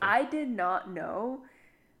I did not know,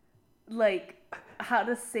 like, how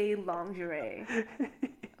to say lingerie.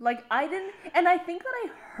 Like, I didn't, and I think that I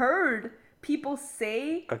heard people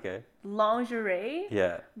say Okay. lingerie,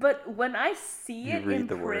 Yeah. but when I see You it read in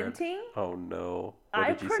the word. printing, Oh no. What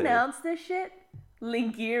I did you say? pronounce this shit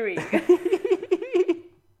lingiri.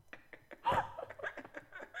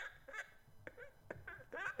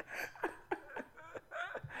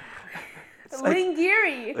 It's like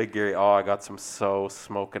Lingiri. Lingiri. Oh, I got some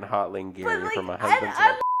smoking hot But Lingiri like, from my husband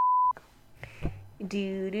I'm tonight.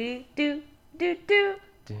 do do do do do.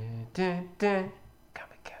 Dun, dun, dun.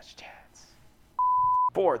 Comfy Couch Chats.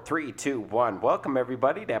 4, 3, 2, 1. Welcome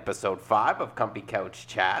everybody to episode 5 of Comfy Couch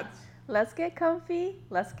Chats. Let's get comfy,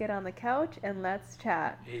 let's get on the couch, and let's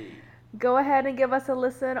chat. Hey. Go ahead and give us a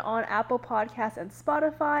listen on Apple Podcasts and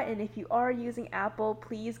Spotify. And if you are using Apple,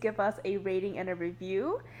 please give us a rating and a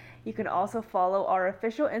review. You can also follow our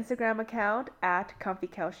official Instagram account at Comfy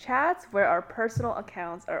Couch Chats, where our personal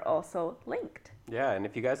accounts are also linked. Yeah, and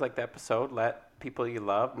if you guys like the episode, let people you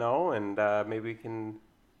love know, and maybe we can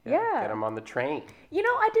Yeah. get them on the train. You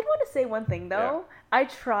know, I did want to say one thing, though. Yeah. I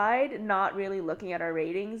tried not really looking at our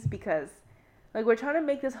ratings because, like, we're trying to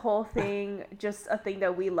make this whole thing just a thing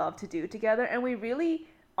that we love to do together. And we really,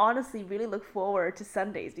 honestly, really look forward to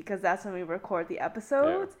Sundays because that's when we record the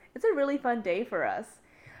episodes. Yeah. It's a really fun day for us.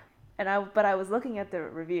 But I was looking at the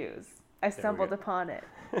reviews. I stumbled upon it.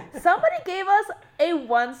 Somebody gave us a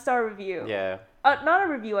 1-star review. Yeah. Not a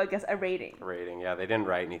review, I guess, a rating. A rating, yeah. They didn't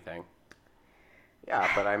write anything. Yeah,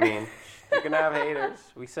 but I mean, you're going to have haters.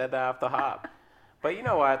 We said that off the hop. But you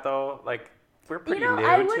know what, though? Like, we're pretty new to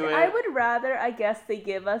it. I would rather, I guess, they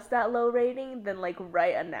give us that low rating than, like,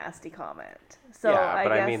 write a nasty comment. So yeah,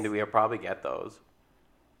 but I mean, we'll probably get those.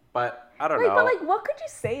 But I don't know. But, like, what could you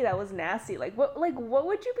say that was nasty? Like, what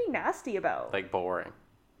would you be nasty about? Like, boring.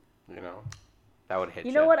 You know? That would hit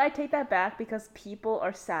you. You know what? I take that back because people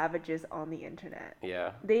are savages on the internet.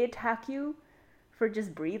 Yeah. They attack you for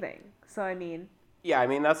just breathing. So, I mean... Yeah, I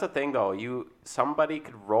mean, that's the thing, though. Somebody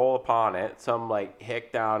could roll upon it, some, like,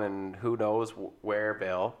 hick down in who knows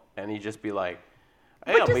whereville, and you just be like,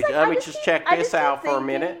 hey, let me just check this out for a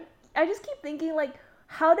minute. I just keep thinking, like,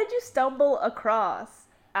 how did you stumble across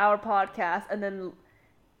our podcast? And then,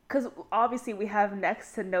 because obviously we have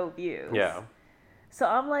next to no views. Yeah. So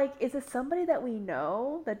I'm like, is it somebody that we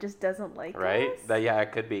know that just doesn't like us? Right? Yeah,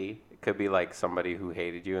 it could be. It could be, like, somebody who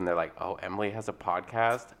hated you, and they're like, oh, Emily has a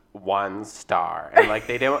podcast? 1 star. And like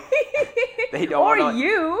they don't or wanna,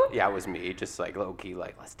 you. Yeah, it was me, just like low key,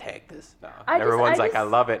 like, let's tag this. No. Everyone's like, I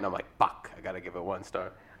love it, and I'm like, fuck, I gotta give it 1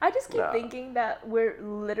 star. I just keep thinking that we're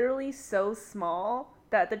literally so small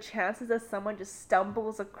that the chances that someone just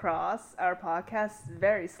stumbles across our podcast is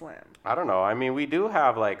very slim. I don't know. I mean, we do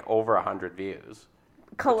have like over 100 views.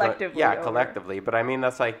 Collectively. Yeah, collectively. But I mean,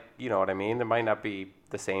 that's like, you know what I mean? There might not be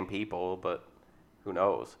the same people, but who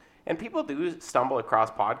knows? And people do stumble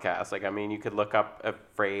across podcasts. Like, I mean, you could look up a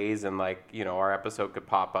phrase and, like, you know, our episode could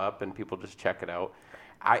pop up and people just check it out.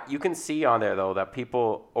 You can see on there, though, that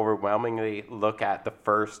people overwhelmingly look at the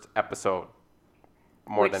first episode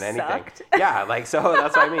more than anything. Sucked. Yeah, like, so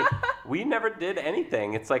that's what I mean. We never did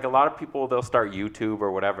anything. It's like a lot of people, they'll start YouTube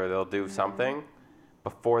or whatever. They'll do something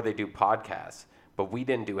before they do podcasts. But we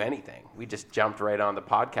didn't do anything. We just jumped right on the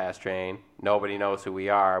podcast train. Nobody knows who we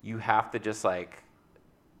are. You have to just, like,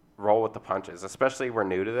 roll with the punches, especially we're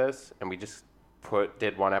new to this and we just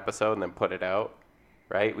did 1 episode and then put it out,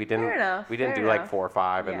 right? We didn't do like 4 or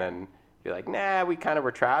 5 and then be like, nah, we kind of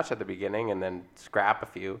were trash at the beginning and then scrap a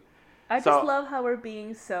few. I just love how we're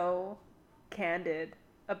being so candid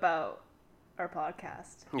about our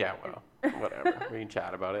podcast. Yeah, well, whatever. We can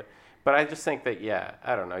chat about it. But I just think that, yeah,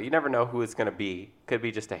 I don't know. You never know who it's going to be. Could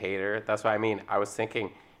be just a hater. That's what I mean. I was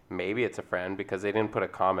thinking maybe it's a friend because they didn't put a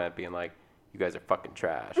comment being like, you guys are fucking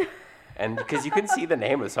trash. And because you can see the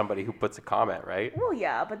name of somebody who puts a comment, right? Well,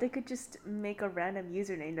 yeah, but they could just make a random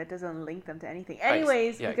username that doesn't link them to anything.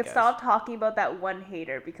 Anyways, we could stop talking about that one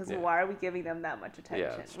hater because why are we giving them that much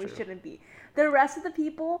attention? Yeah, we shouldn't be. The rest of the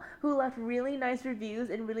people who left really nice reviews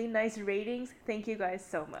and really nice ratings, thank you guys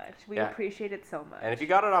so much. We appreciate it so much. And if you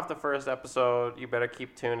got it off the first episode, you better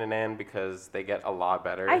keep tuning in because they get a lot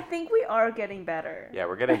better. I think we are getting better. Yeah,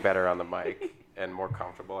 we're getting better on the mic and more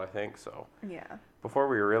comfortable, I think, so. Yeah. Before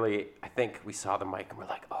we really, I think we saw the mic and we're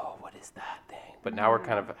like, oh, what is that thing? But now we're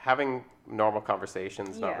kind of having normal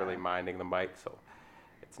conversations, not really minding the mic, so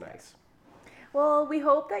it's nice. Well, we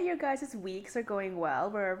hope that your guys' weeks are going well,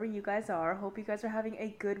 wherever you guys are. Hope you guys are having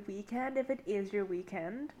a good weekend, if it is your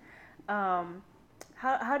weekend.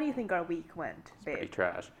 How do you think our week went, babe? Pretty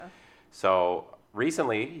trash. So,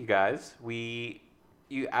 recently, you guys, we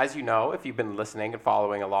as you know, if you've been listening and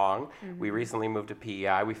following along, we recently moved to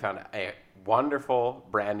PEI. We found a wonderful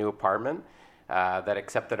brand new apartment that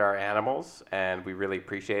accepted our animals, and we really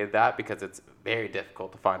appreciated that because it's very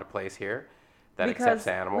difficult to find a place here that accepts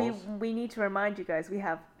animals. We need to remind you guys, we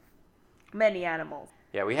have many animals.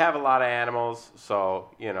 Yeah, we have a lot of animals,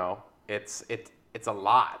 so, you know, it's a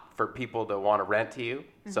lot for people to want to rent to you,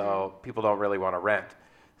 so people don't really want to rent.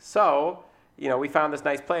 So, you know, we found this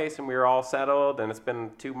nice place, and we were all settled, and it's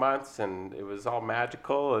been 2 months, and it was all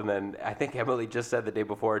magical, and then I think Emily just said the day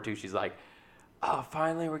before, too, she's like, oh,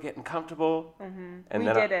 finally we're getting comfortable. And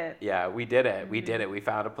we did it. Yeah, we did it. We did it. We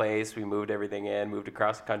found a place, we moved everything in, moved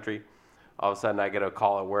across the country. All of a sudden I get a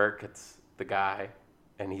call at work, it's the guy,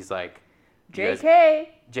 and he's like,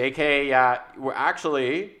 JK, yeah, we're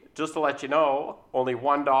actually, just to let you know, only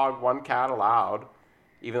 1 dog, 1 cat allowed,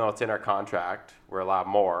 even though it's in our contract. We're allowed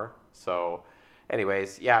more. So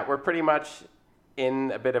anyways, yeah, we're pretty much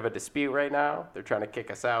in a bit of a dispute right now. They're trying to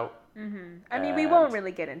kick us out. I mean, we won't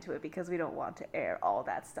really get into it because we don't want to air all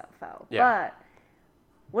that stuff out. Yeah. But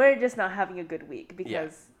we're just not having a good week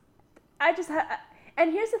because I just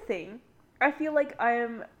and here's the thing. I feel like I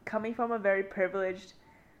am coming from a very privileged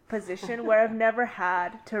position where I've never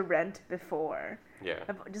had to rent before. Yeah.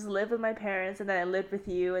 I've just lived with my parents, and then I lived with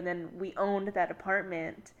you, and then we owned that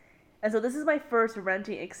apartment. And so this is my first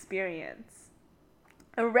renting experience.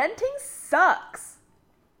 And renting sucks.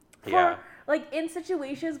 Yeah. Like, in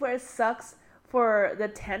situations where it sucks for the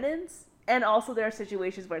tenants, and also there are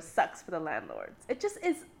situations where it sucks for the landlords.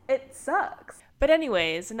 It sucks. But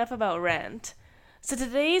anyways, enough about rent. So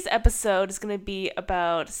today's episode is going to be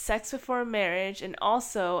about sex before marriage, and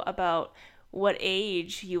also about what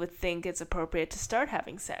age you would think it's appropriate to start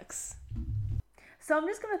having sex. So I'm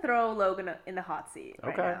just going to throw Logan in the hot seat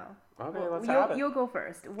right now. Okay, let's have it. You'll go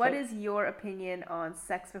first. What is your opinion on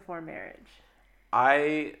sex before marriage?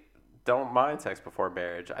 I don't mind sex before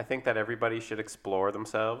marriage. I think that everybody should explore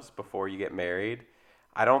themselves before you get married.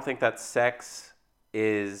 I don't think that sex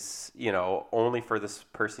is, you know, only for this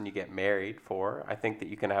person you get married for. I think that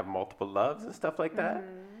you can have multiple loves and stuff like that.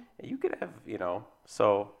 You could have, you know,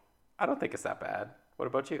 so I don't think it's that bad. What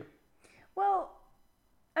about you? Well,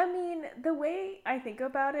 I mean, the way I think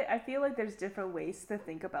about it, I feel like there's different ways to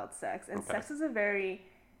think about sex. And sex is a very,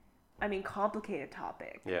 complicated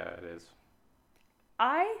topic. Yeah, it is.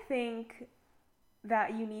 I think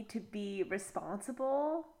that you need to be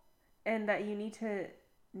responsible and that you need to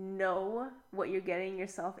know what you're getting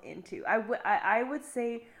yourself into. I would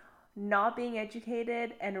say not being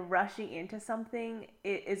educated and rushing into something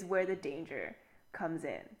is where the danger comes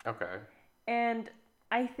in. Okay. And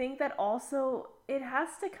I think that also it has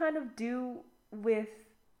to kind of do with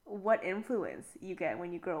what influence you get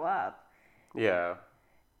when you grow up. Yeah.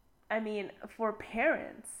 I mean, for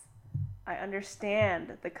parents, I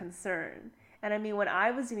understand the concern. And I mean, when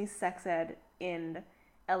I was doing sex ed in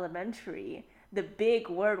elementary, the big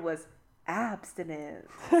word was abstinence.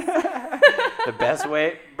 The best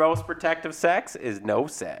way, most protective sex is no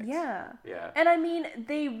sex. Yeah. Yeah. And I mean,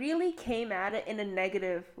 they really came at it in a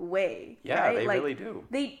negative way. Yeah, right? they really do.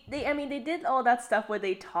 They did all that stuff where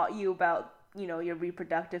they taught you about, you know, your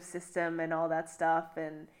reproductive system and all that stuff.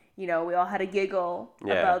 And, you know, we all had a giggle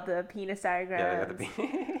about the penis diagrams.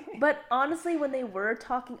 Yeah, But honestly, when they were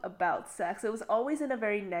talking about sex, it was always in a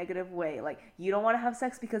very negative way. Like, you don't want to have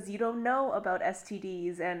sex because you don't know about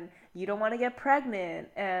STDs and you don't want to get pregnant.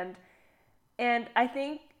 And I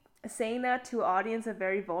think saying that to an audience of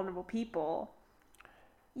very vulnerable people,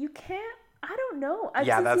 you can't, I don't know.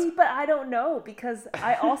 But I don't know, because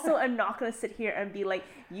I also am not going to sit here and be like,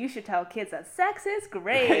 you should tell kids that sex is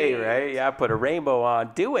great. Hey, right? Yeah, put a rainbow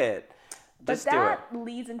on. Do it. But that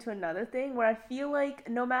leads into another thing where I feel like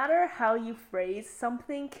no matter how you phrase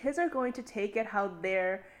something, kids are going to take it how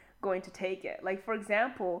they're going to take it. Like, for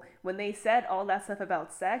example, when they said all that stuff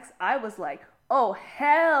about sex, I was like, oh,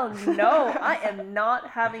 hell no, I am not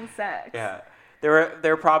having sex. Yeah.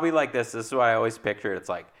 They're probably like this. This is what I always picture. It's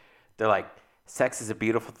like, they're like, sex is a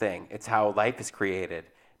beautiful thing. It's how life is created.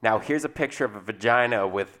 Now, here's a picture of a vagina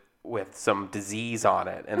with some disease on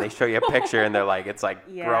it, and they show you a picture, and they're like, it's like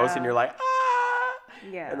gross, and you're like, ah.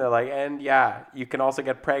 Yeah. And they're like, and yeah, you can also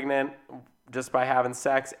get pregnant just by having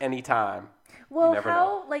sex anytime. Well,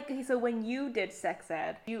 how, like, so when you did sex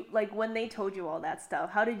ed, you, like, when they told you all that stuff,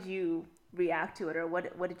 how did you react to it, or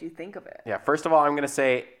what did you think of it? Yeah, first of all, I'm going to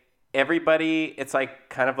say everybody, it's like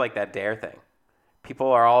kind of like that DARE thing. People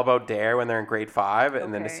are all about DARE when they're in grade 5,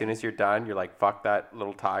 and then as soon as you're done, you're like, fuck that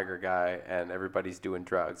little tiger guy, and everybody's doing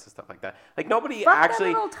drugs and stuff like that. Like, nobody fuck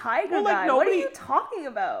actually... Fuck that little tiger guy. What are you talking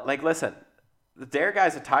about? Like, listen, the DARE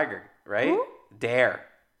guy's a tiger, right? Who? DARE.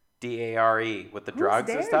 DARE with the Who's drugs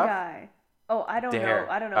Dare and stuff. Guy? Oh, I don't Dare.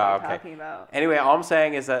 know. I don't know Oh, what you're okay. talking about. Anyway, all I'm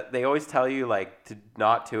saying is that they always tell you like to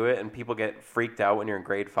not do it, and people get freaked out when you're in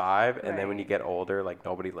grade 5, and then when you Right. get older, like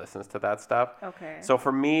nobody listens to that stuff. Okay. So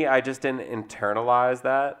for me, I just didn't internalize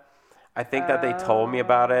that. I think that they told me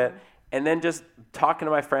about it, and then just talking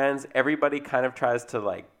to my friends, everybody kind of tries to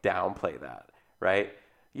like downplay that, right?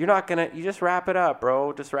 You just wrap it up,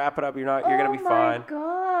 bro. Just wrap it up. You're gonna be fine. Oh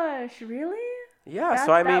my gosh, really? Yeah. That,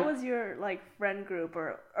 So I that mean, was your like friend group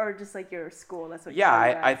or just like your school. That's what. yeah,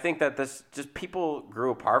 you I think that this just people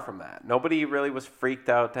grew apart from that. Nobody really was freaked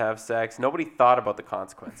out to have sex. Nobody thought about the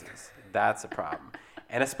consequences. That's a problem.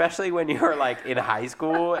 And especially when you're like in high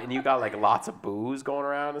school and you got like lots of booze going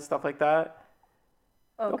around and stuff like that.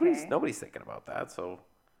 Okay. Nobody's thinking about that. So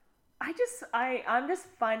I'm just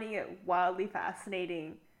finding it wildly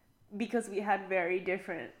fascinating because we had very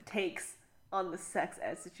different takes on the sex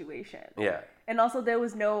ed situation. yeah, And also there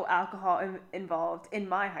was no alcohol involved in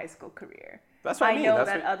my high school career. that's what I mean. know That's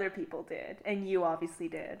that what, other people did, and you obviously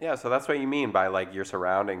did. yeah, so that's what you mean by like your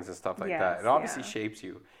surroundings and stuff like that. Yes, It obviously yeah. shapes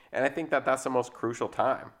you. And I think that that's the most crucial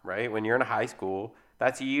time, right? When you're in high school,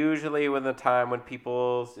 that's usually when the time when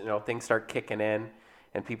people's, things start kicking in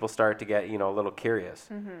and people start to get, a little curious.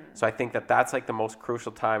 Mm-hmm. So I think that that's like the most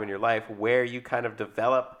crucial time in your life where you kind of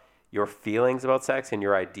develop your feelings about sex and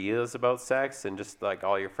your ideas about sex and just like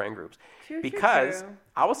all your friend groups. True, Because true.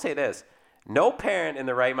 I will say this, no parent in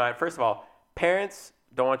the right mind, first of all, parents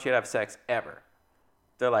don't want you to have sex ever.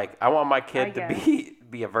 They're like, I want my kid to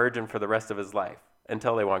be a virgin for the rest of his life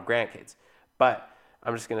until they want grandkids. But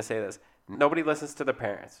I'm just going to say this. Nobody listens to their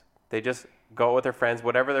parents. They just go with their friends.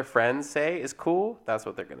 Whatever their friends say is cool, that's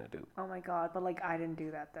what they're going to do. Oh my god, but like I didn't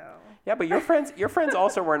do that though. Yeah, but your friends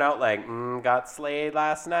also weren't out like, got slayed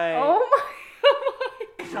last night. Oh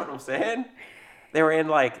my You know what I'm saying? They were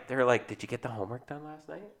like, did you get the homework done last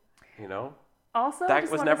night? Also, I That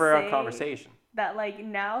just was wanna never a say conversation. That like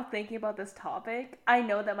now thinking about this topic, I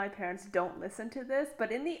know that my parents don't listen to this, but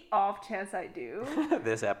in the off chance I do,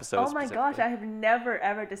 This episode. oh my gosh, I have never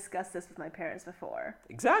ever discussed this with my parents before.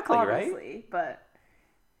 Exactly, right? Obviously, but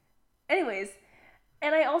anyways,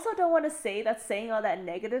 and I also don't want to say that saying all that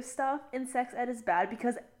negative stuff in sex ed is bad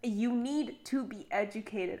because you need to be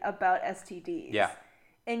educated about STDs. Yeah.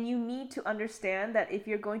 And you need to understand that if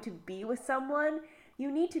you're going to be with someone, you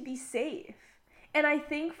need to be safe. And I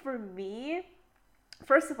think for me,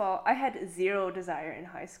 first of all, I had zero desire in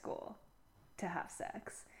high school to have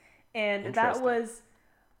sex. And that was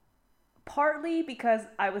partly because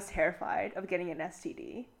I was terrified of getting an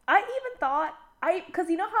STD. I even thought, because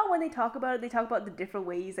you know how when they talk about it, they talk about the different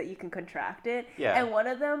ways that you can contract it? Yeah. And one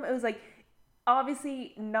of them, it was like,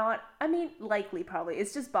 obviously not, likely probably,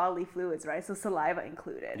 it's just bodily fluids, right? So saliva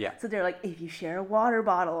included. Yeah. So they're like, if you share a water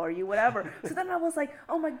bottle or you whatever. So then I was like,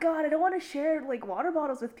 oh my God, I don't want to share like water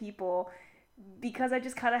bottles with people because I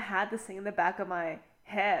just kind of had this thing in the back of my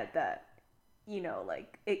head that,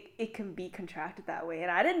 like it can be contracted that way.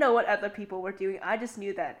 And I didn't know what other people were doing. I just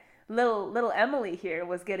knew that little Emily here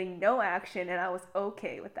was getting no action and I was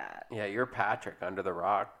okay with that. Yeah, you're Patrick under the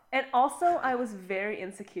rock. And also, I was very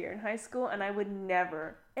insecure in high school, and I would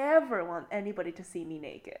never, ever want anybody to see me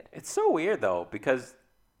naked. It's so weird though, because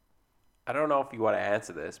I don't know if you want to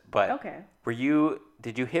answer this, but Okay.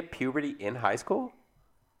 Did you hit puberty in high school?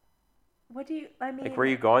 What do you, Like, were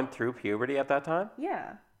you going through puberty at that time?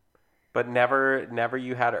 Yeah. But never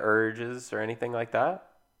you had urges or anything like that?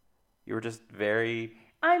 You were just very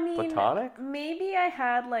platonic? Maybe I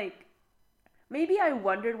had maybe I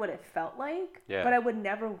wondered what it felt like, Yeah. but I would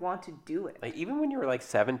never want to do it. Like, even when you were like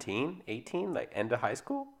 17, 18, like end of high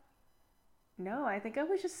school? No, I think I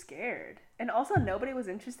was just scared. And also, nobody was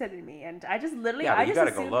interested in me, and I just literally, Yeah, but I you just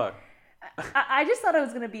gotta go assumed, look. I just thought I was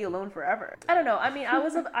going to be alone forever. I don't know. I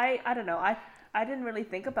don't know. I didn't really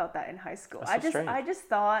think about that in high school. That's so strange. I just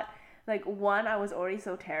thought, like, one, I was already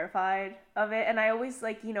so terrified of it. And I always,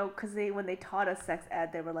 like, because when they taught us sex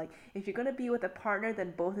ed, they were like, if you're going to be with a partner,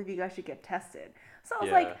 then both of you guys should get tested. So I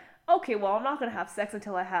was like, okay, well, I'm not going to have sex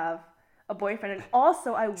until I have a boyfriend. And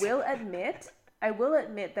also, I will admit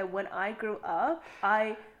that when I grew up,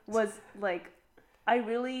 I was, like, I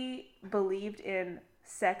really believed in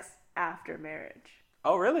sex after marriage.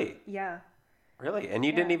 Oh, really? Yeah. Really? And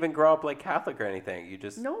you didn't even grow up like Catholic or anything? You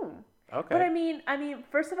just... No. Okay. But I mean,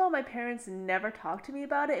 first of all, my parents never talked to me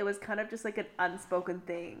about it. It was kind of just like an unspoken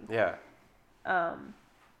thing. Yeah.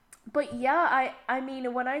 But yeah, I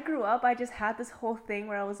mean, when I grew up, I just had this whole thing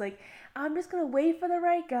where I was like, I'm just going to wait for the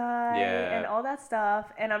right guy and all that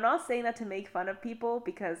stuff. And I'm not saying that to make fun of people,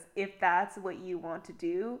 because if that's what you want to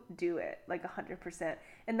do it, like 100%.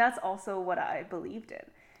 And that's also what I believed in.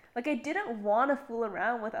 Like I didn't want to fool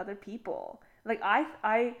around with other people. Like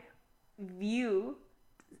I viewed,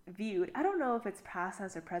 I don't know if it's past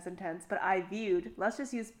tense or present tense, but I viewed, let's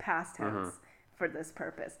just use past tense for this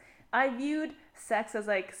purpose. I viewed sex as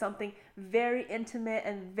like something very intimate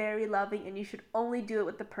and very loving, and you should only do it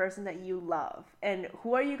with the person that you love. And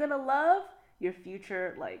who are you gonna love? Your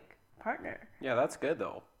future like partner. Yeah, that's good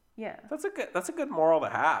though. Yeah. That's a good moral to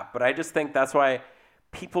have. But I just think that's why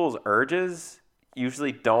people's urges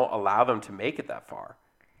usually don't allow them to make it that far.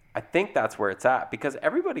 I think that's where it's at because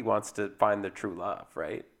everybody wants to find their true love,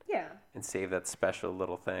 right? Yeah. And save that special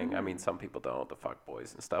little thing. I mean, some people don't, the fuck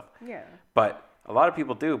boys and stuff. Yeah. But a lot of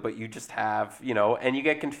people do, but you just have, and you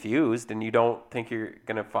get confused and you don't think you're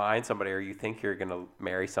going to find somebody or you think you're going to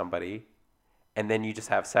marry somebody. And then you just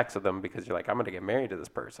have sex with them because you're like, I'm going to get married to this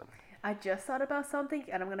person. I just thought about something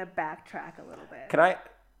and I'm going to backtrack a little bit.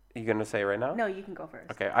 Are you going to say it right now? No, you can go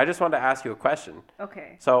first. Okay. I just wanted to ask you a question.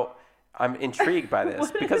 Okay. So I'm intrigued by this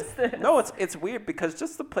What because is this? No, it's weird because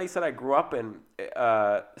just the place that I grew up in,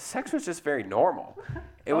 sex was just very normal.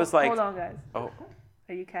 It was like, hold on, guys. Oh,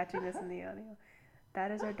 Are you catching this in the audio? That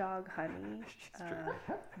is our dog, Honey,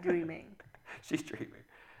 dreaming. she's dreaming.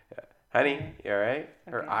 Yeah. Honey, you all right?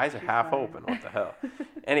 Her Okay, eyes are she's half fine. open. What the hell?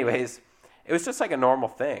 Anyways, it was just like a normal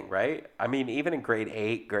thing, right? I mean, even in grade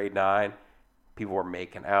 8, grade 9, people were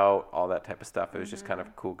making out, all that type of stuff. It was just kind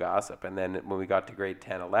of cool gossip. And then when we got to grade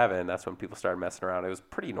 10, 11, that's when people started messing around. It was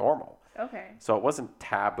pretty normal. Okay. So it wasn't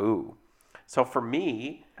taboo. So for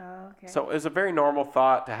me, Okay. so it was a very normal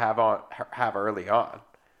thought to have early on.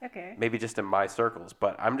 Okay. Maybe just in my circles.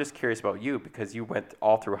 But I'm just curious about you because you went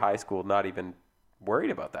all through high school not even worried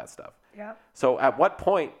about that stuff. Yeah. So at what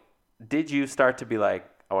point did you start to be like,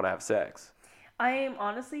 I want to have sex? I am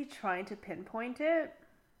honestly trying to pinpoint it.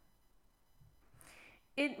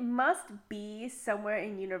 It must be somewhere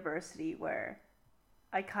in university where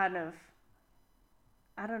I kind of,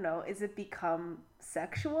 I don't know, is it become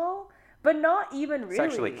sexual? But not even really.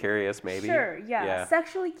 Sexually curious, maybe? Sure, yeah.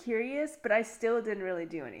 Sexually curious, but I still didn't really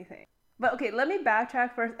do anything. But okay, let me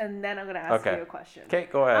backtrack first and then I'm going to ask you a question. Okay,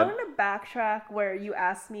 go ahead. I'm going to backtrack where you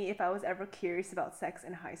asked me if I was ever curious about sex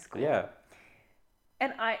in high school. Yeah.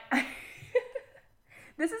 And I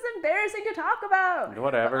this is embarrassing to talk about.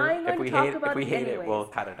 Whatever. But I'm going to talk about if we hate it, anyways. we'll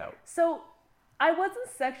cut it out. So I wasn't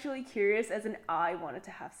sexually curious as in I wanted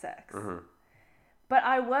to have sex. Mm-hmm. But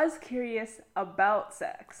I was curious about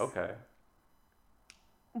sex. Okay.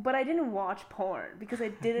 But I didn't watch porn because I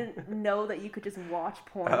didn't know that you could just watch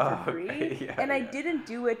porn Oh, for free. okay. Yeah, and I yeah. didn't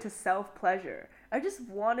do it to self-pleasure. I just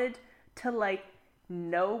wanted to like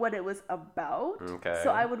know what it was about. Okay.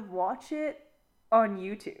 So I would watch it on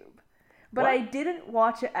YouTube. But What? I didn't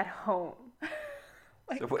watch it at home.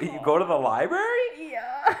 So what, you go to the library?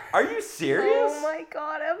 Yeah. Are you serious? Oh my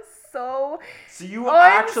god, I'm so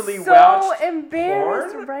actually I'm so watched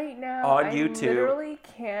embarrassed porn right now. on I YouTube? literally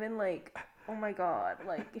can't and like, oh my god,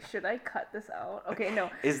 like should I cut this out? Okay, no.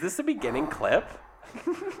 Is this the beginning clip?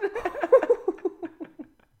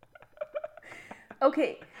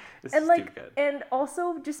 Okay. This And is like too good. and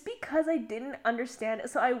also just because I didn't understand it,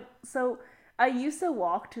 so I used to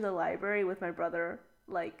walk to the library with my brother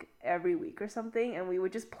like every week or something, and we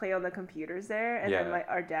would just play on the computers there, and then Yeah. like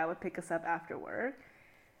our dad would pick us up after work.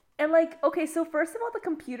 And like, okay, so first of all, the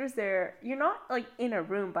computers there, you're not like in a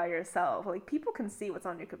room by yourself. Like people can see what's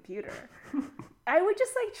on your computer. I would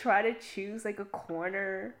just like try to choose like a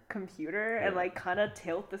corner computer and Yeah. like kind of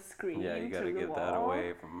tilt the screen Yeah, you to gotta the get wall. that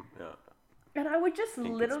away from. Yeah. And I would just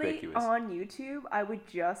literally Inconspicuous. on YouTube, I would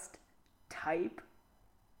just type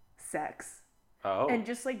sex Oh. and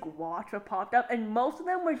just like watch what popped up. And most of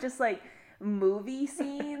them were just like movie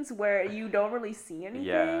scenes where you don't really see anything.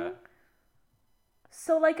 Yeah.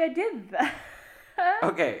 So like I did that.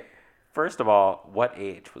 Okay. First of all, what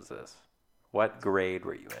age was this? What grade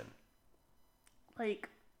were you in? Like,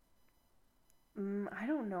 I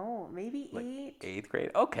don't know, maybe Like 8. 8th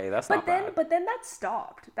grade? Okay, that's But not then, bad. but then that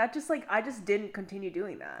stopped. That just like I just didn't continue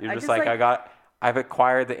doing that. You're I just like, I've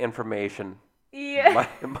acquired the information. yeah.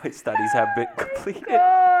 My studies have been completed.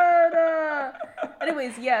 God.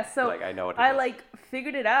 Anyways, yeah. So Like, I know what it I is. like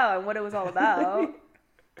figured it out and what it was all about,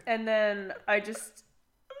 and then I just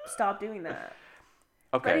stopped doing that.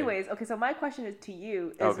 Okay. But anyways, okay. So my question is to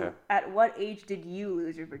you: is Okay. at what age did you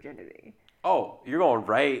lose your virginity? Oh, you're going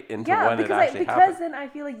right into Yeah, when it because actually because happened. then I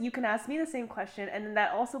feel like you can ask me the same question, and then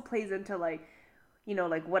that also plays into like, you know,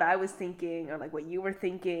 like what I was thinking or like what you were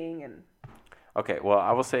thinking, and Okay, well,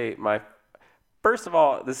 I will say first of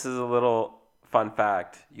all, this is a little fun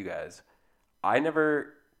fact, you guys. I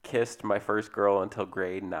never kissed my first girl until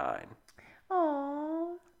grade 9.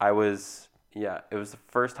 oh, I was Yeah, it was the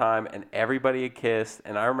first time, and everybody had kissed.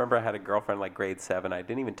 And I remember I had a girlfriend like grade 7. I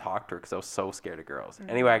didn't even talk to her because I was so scared of girls.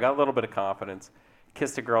 Anyway, I got a little bit of confidence.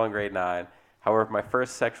 Kissed a girl in grade 9. However, my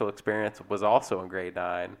first sexual experience was also in grade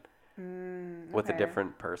 9 with a Okay.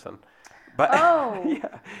 different person. But Oh.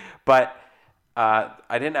 yeah, but I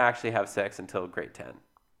didn't actually have sex until grade 10.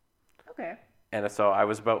 Okay. And so I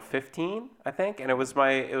was about 15, I think, and it was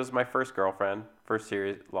my first girlfriend, first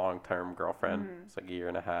serious long-term girlfriend. It's like a year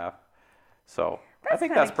and a half. So I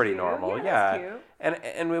think kinda that's pretty cute. normal. Yeah, Yeah. that's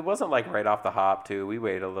cute. And it wasn't like right off the hop too. We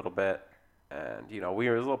waited a little bit, and we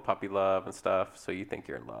were a little puppy love and stuff. So you think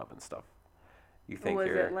you're in love and stuff. You think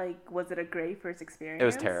Was it a great first experience? It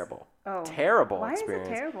was terrible. Oh. Terrible Why experience.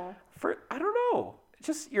 is it terrible? I don't know. It's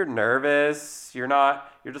just you're nervous. You're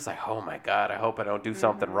just like, oh my God, I hope I don't do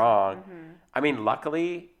something wrong. I mean,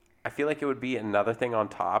 luckily, I feel like it would be another thing on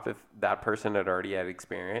top if that person had already had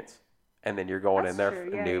experience and then you're going That's in there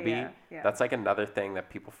true. a Yeah, newbie. yeah. That's like another thing that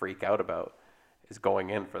people freak out about is going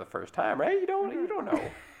in for the first time, right? You don't know.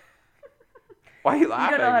 Why are you You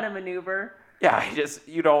laughing? don't know how to maneuver. Yeah,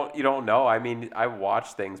 you don't know. I mean, I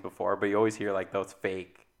watched things before, but you always hear like, "Oh, it's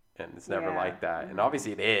fake," and it's never Yeah. like that. And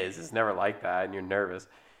obviously, it is. It's never like that, and you're nervous.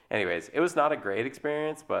 Anyways, it was not a great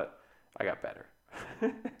experience, but I got better.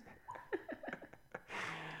 But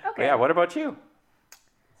Okay. yeah, what about you?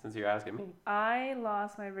 Since you're asking me, I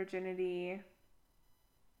lost my virginity.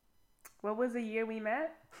 What was the year we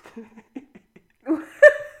met?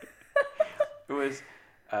 it was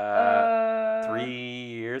 3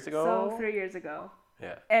 years ago. So 3 years ago.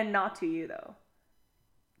 Yeah. And not to you though.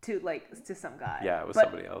 To some guy. Yeah, it was but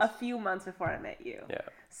somebody else. A few months before I met you. Yeah.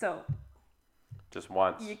 So Just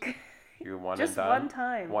once. you one just and done. one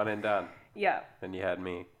time. One and done. Yeah. Then you had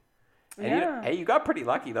me. And Yeah. you got pretty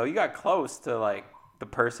lucky though. You got close to like the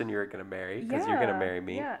person you were gonna marry because you're gonna marry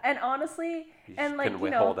me. Yeah. And honestly, You and just like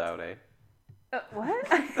couldn't hold out, eh? What?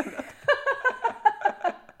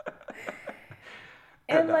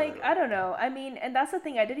 And like, I don't know. I mean, and that's the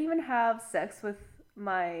thing. I didn't even have sex with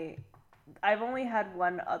I've only had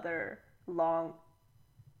one other long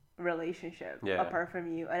relationship apart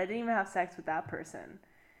from you, and I didn't even have sex with that person.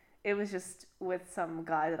 It was just with some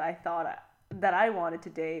guy that I thought that I wanted to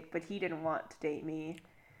date, but he didn't want to date me.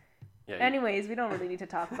 Yeah. Anyways, we don't really need to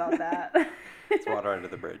talk about that. It's water under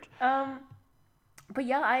the bridge. But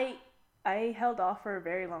yeah, I held off for a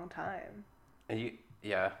very long time. And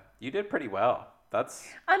you did pretty well. That's.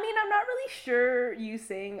 I mean, I'm not really sure you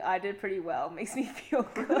saying I did pretty well makes me feel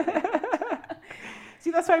good.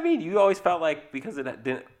 See, that's what I mean. You always felt like because it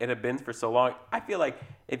had been for so long. I feel like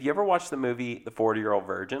if you ever watched the movie The 40-Year-Old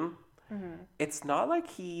Virgin, it's not like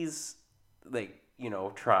he's like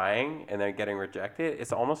trying and then getting rejected.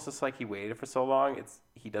 It's almost just like he waited for so long.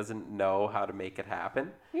 He doesn't know how to make it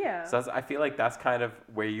happen. Yeah. So I feel like that's kind of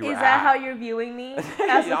where you were. Is that how you're viewing me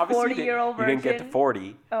as a 40-year-old virgin? You didn't get to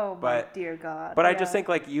 40. Oh my dear God. But I just think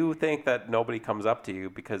like you think that nobody comes up to you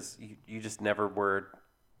because you just never were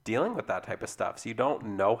dealing with that type of stuff. So you don't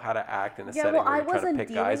know how to act in a setting where you're trying to pick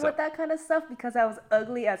guys up. I wasn't dealing with that kind of stuff because I was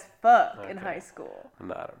ugly as fuck in high school.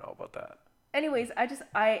 No, I don't know about that. Anyways,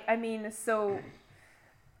 I mean, so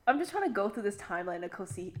I'm just trying to go through this timeline to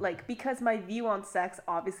see, like, because my view on sex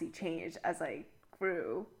obviously changed as I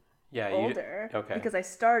grew older. Okay. Because I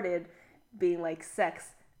started being like sex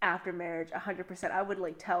after marriage 100%. I would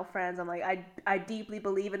like tell friends, I'm like, I deeply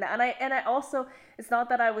believe in that. And I also, it's not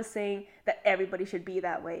that I was saying that everybody should be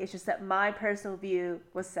that way. It's just that my personal view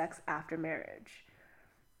was sex after marriage.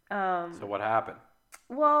 So what happened?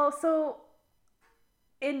 Well, so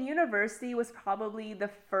in university was probably the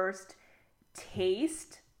first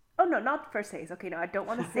taste. Oh no, not first taste. Okay, no, I don't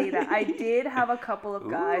want to say that. I did have a couple of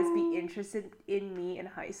guys be interested in me in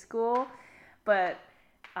high school, but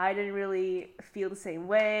I didn't really feel the same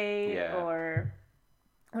way or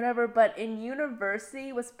whatever. But in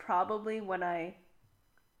university was probably when I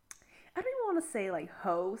don't even want to say like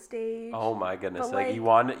hoe stage. Oh my goodness! But, like you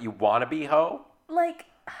want to be hoe? Like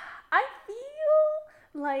I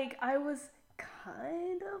feel like I was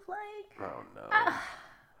kind of like. Oh no.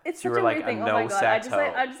 It's So such a like weird thing. a Oh my no god! sex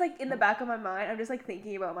I'm just like in the back of my mind. I'm just like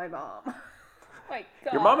thinking about my mom. My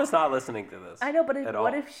God. Your mom is not listening to this. I know, but what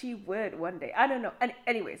what if she would one day? I don't know. And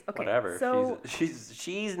anyways, okay. Whatever. So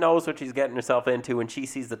she knows what she's getting herself into, and she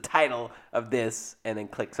sees the title of this and then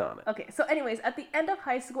clicks on it. okay. So anyways, at the end of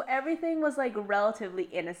high school, everything was like relatively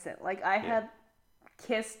innocent. Like I had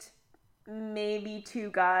kissed maybe 2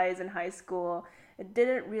 guys in high school. It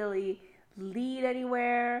didn't really lead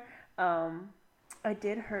anywhere. I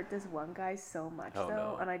did hurt this one guy so much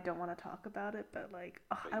though, and I don't want to talk about it, but like,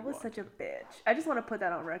 I was such a bitch. I just want to put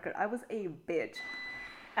that on record. I was a bitch.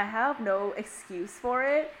 I have no excuse for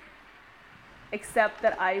it. except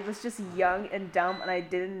that I was just young and dumb and I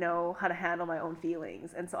didn't know how to handle my own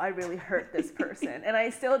feelings, and so I really hurt this person. And I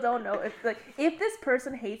still don't know if this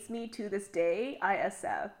person hates me to this day, I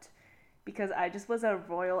accept, because I just was a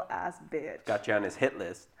royal ass bitch. Got you on his hit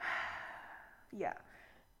list. Yeah.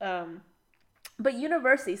 But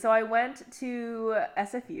university, so I went to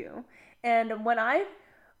SFU, and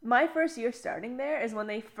my first year starting there is when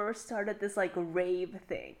they first started this like rave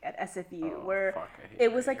thing at SFU, where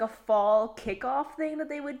it was like a fall kickoff thing that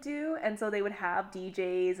they would do, and so they would have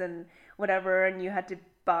DJs and whatever, and you had to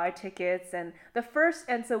buy tickets, and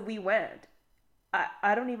so we went.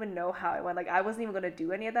 I don't even know how I went. Like, I wasn't even gonna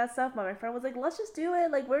do any of that stuff, but my friend was like, let's just do it,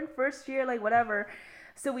 like, we're in first year, like, whatever.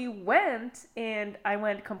 So we went, and I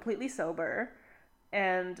went completely sober.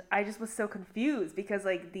 And I just was so confused because,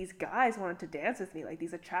 like, these guys wanted to dance with me, like,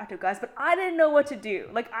 these attractive guys, but I didn't know what to do.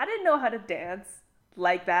 Like, I didn't know how to dance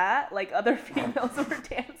like that, like other females were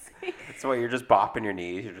dancing. So you're just bopping your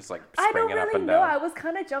knees, you're just, like, springing up and down. I don't really know. I was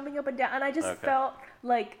kind of jumping up and down, and I just felt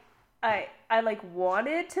like I like,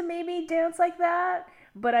 wanted to maybe dance like that,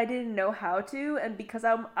 but I didn't know how to, and because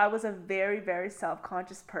I was a very, very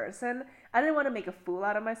self-conscious person, I didn't want to make a fool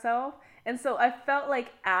out of myself. And so I felt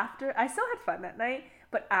like I still had fun that night,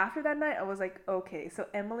 but after that night, I was like, okay, so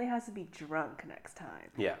Emily has to be drunk next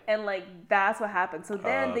time. Yeah. And, like, that's what happened. So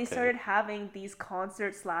then they started having these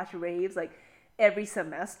concerts/raves, like, every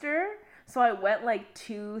semester. So I went, like,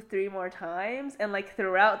 2-3 more times. And, like,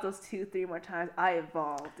 throughout those 2-3 more times, I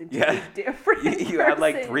evolved into a different You had,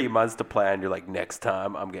 like, 3 months to plan. You're like, next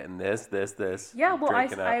time, I'm getting this. Yeah, well,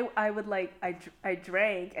 I would, like, I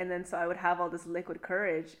drank. And then so I would have all this liquid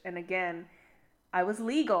courage. And, again, I was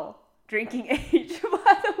legal drinking age,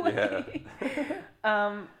 by the way.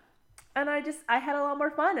 Yeah. And I had a lot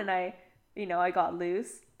more fun. And I got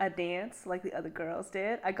loose. I danced like the other girls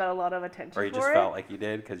did. I got a lot of attention for it. Or you just felt like you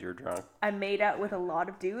did because you were drunk? I made out with a lot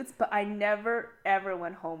of dudes, but I never, ever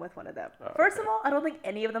went home with one of them. First of all, I don't think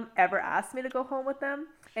any of them ever asked me to go home with them.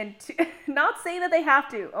 And not saying that they have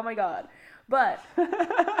to. Oh, my God. But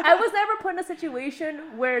I was never put in a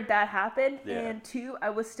situation where that happened. Yeah. And 2, I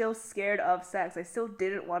was still scared of sex. I still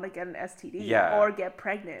didn't want to get an STD or get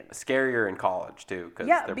pregnant. Scarier in college, too.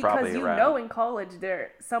 Because you know in college,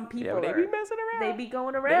 some people they be messing around. They be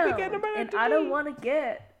going around. And I don't want to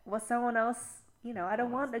get what someone else, I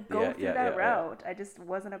don't want to go through that route. I just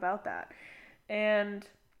wasn't about that. And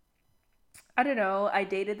I don't know. I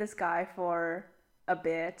dated this guy for a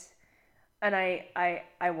bit. And I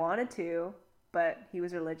wanted to, but he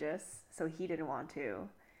was religious, so he didn't want to.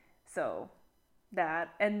 So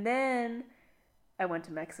that. And then I went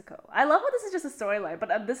to Mexico. I love how this is just a storyline,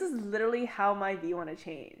 but this is literally how my view on it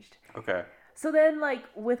changed. Okay. So then, like,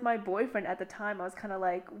 with my boyfriend at the time, I was kind of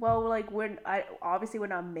like, well, like, obviously we're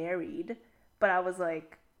not married, but I was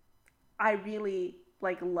like, I really,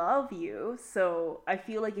 like, love you, so I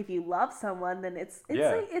feel like if you love someone, then it's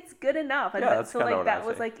like, it's good enough. And that's so, like, that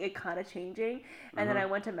was think. Like, it kind of changing. And then I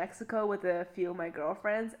went to Mexico with a few of my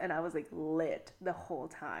girlfriends, and I was, like, lit the whole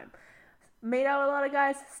time. Made out with a lot of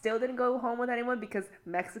guys, still didn't go home with anyone because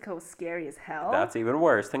Mexico was scary as hell. That's even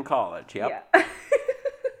worse than college. Yep. Yeah.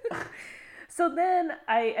 So then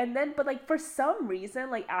but, like, for some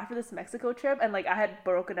reason, like, after this Mexico trip, and, like, I had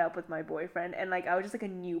broken up with my boyfriend, and, like, I was just, like, a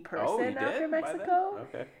new person after Mexico.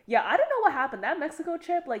 Okay. Yeah, I don't know what happened. That Mexico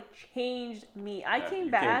trip, like, changed me. I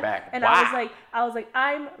came back, and wow. I was like,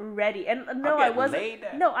 I'm ready. And no, I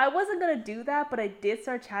wasn't gonna do that, but I did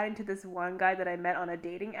start chatting to this one guy that I met on a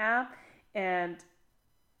dating app, and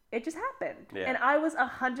it just happened. Yeah. And I was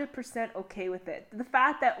 100% okay with it. The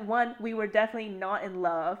fact that, 1, we were definitely not in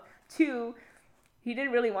love. 2, he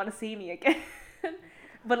didn't really want to see me again.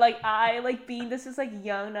 But, like, I, like, being this just, like,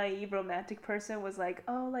 young, naive, romantic person was like,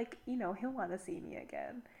 oh, like, he'll want to see me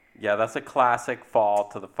again. Yeah, that's a classic fall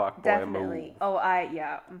to the fuckboy move. Oh,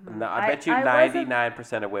 yeah. Mm-hmm. No, I bet you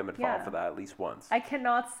 99% of women fall for that at least once. I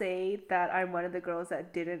cannot say that I'm one of the girls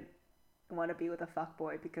that didn't want to be with a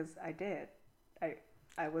fuckboy because I did.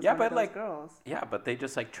 I was one of those girls. Yeah, but they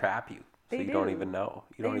just, like, trap you. So you don't even know.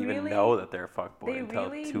 You don't even know that they're a fuckboy until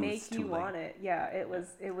They really make you want it. Yeah,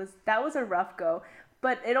 that was a rough go.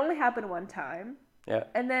 But it only happened one time. Yeah.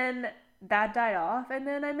 And then that died off, and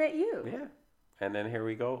then I met you. Yeah. And then here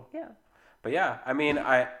we go. Yeah. But yeah, I mean,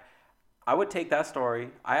 I would take that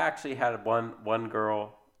story. I actually had one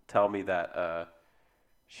girl tell me that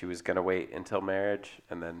she was going to wait until marriage,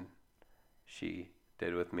 and then she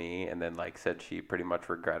did with me, and then, like, said she pretty much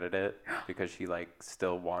regretted it because she, like,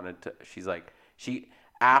 still wanted to. She's like,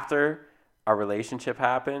 after our relationship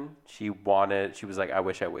happened, she was like, I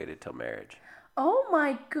wish I waited till marriage. Oh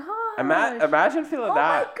my god. Imagine feeling Oh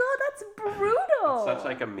that. my god, that's brutal. It's such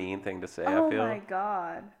like a mean thing to say, Oh I feel. my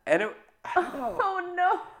god. And I don't know. Oh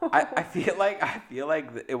no. I feel like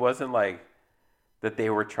it wasn't like that they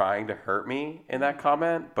were trying to hurt me in that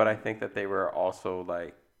comment, but I think that they were also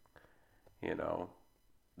like, you know,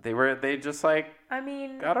 they just like, I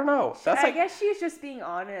mean, I don't know. That's I like, guess she's just being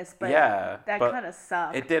honest, but yeah, that but kind of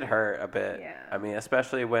sucks. it did hurt a bit. Yeah. I mean,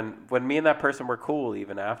 especially when me and that person were cool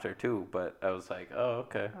even after too, but I was like, oh,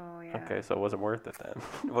 okay. Oh yeah. Okay, so it wasn't worth it then.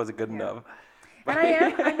 It wasn't good enough.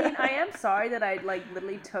 And I am sorry that I like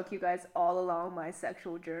literally took you guys all along my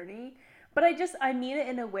sexual journey, but I mean it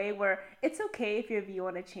in a way where it's okay if your view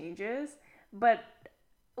on it changes, but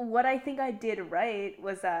what I think I did right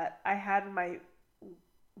was that I had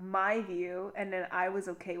my view, and then I was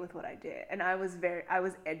okay with what I did, and I was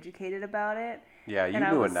educated about it. Yeah, you and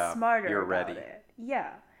knew I was enough. Smarter You're about ready. it.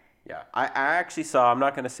 Yeah. Yeah, I actually saw. I'm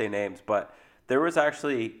not going to say names, but there was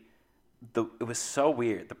actually it was so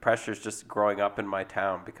weird. The pressures just growing up in my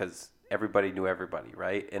town because everybody knew everybody,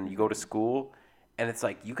 right? And you go to school, and it's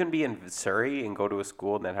like you can be in Surrey and go to a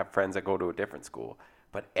school and then have friends that go to a different school,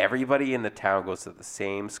 but everybody in the town goes to the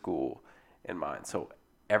same school in mine. So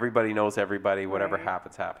everybody knows everybody. Whatever Right.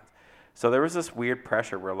 happens. So there was this weird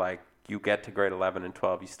pressure where like you get to grade 11 and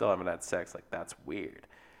 12, you still haven't had sex. Like that's weird.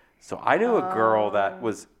 So I knew a girl that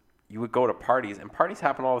was. You would go to parties, and parties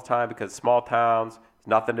happen all the time because small towns,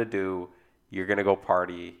 nothing to do. You're going to go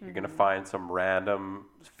party. You're going to find some random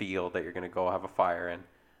field that you're going to go have a fire in,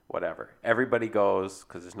 whatever. Everybody goes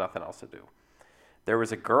because there's nothing else to do. There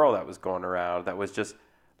was a girl that was going around that was just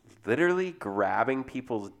literally grabbing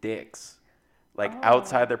people's dicks, like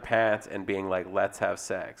outside their pants and being like, let's have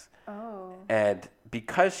sex. Oh. And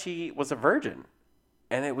because she was a virgin,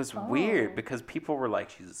 and it was weird because people were like,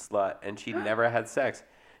 she's a slut, and she never had sex.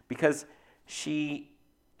 Because she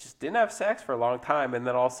just didn't have sex for a long time, and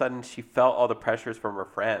then all of a sudden she felt all the pressures from her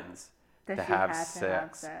friends to have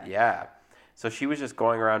sex. Yeah. So she was just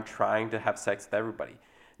going around trying to have sex with everybody.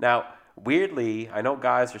 Now, weirdly, I know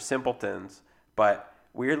guys are simpletons, but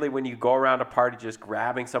weirdly when you go around a party just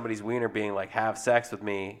grabbing somebody's wiener being like, have sex with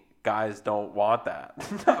me, guys don't want that,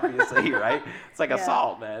 obviously, right? It's like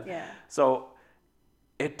assault, man. Yeah. So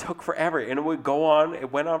it took forever, and it would go on.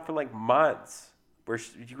 It went on for like months. Where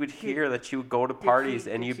you would hear that she would go to parties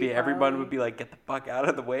and everyone would be like, get the fuck out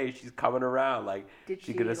of the way. She's coming around. Like,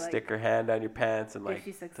 she's going to stick her hand down your pants and like. Did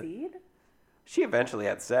she succeed? She eventually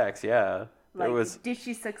had sex, yeah. Did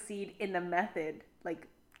she succeed in the method? Like.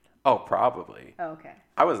 Oh, probably. Oh, okay.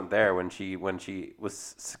 I wasn't there when she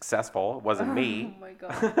was successful. It wasn't me. Oh my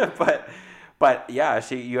god. but yeah,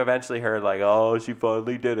 you eventually heard like, oh, she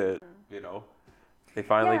finally did it. You know, they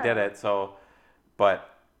finally did it. So, but.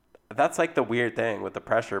 That's like the weird thing with the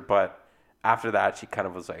pressure, but after that, she kind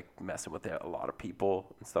of was like messing with a lot of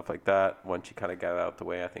people and stuff like that. When she kind of got out the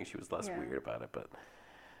way, I think she was less weird about it. But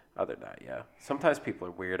other than that, yeah, sometimes people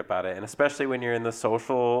are weird about it, and especially when you're in the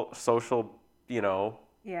social, you know,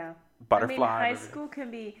 butterfly. I mean, high school can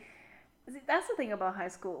be. That's the thing about high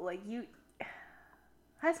school. Like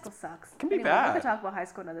high school sucks. It can be bad. We could talk about high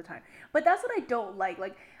school another time. But that's what I don't like.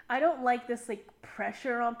 Like, I don't like this like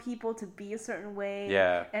pressure on people to be a certain way.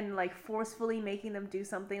 Yeah. And like forcefully making them do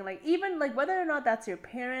something. Like even like whether or not that's your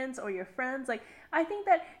parents or your friends. Like I think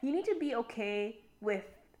that you need to be okay with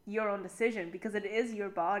your own decision because it is your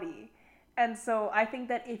body. And so I think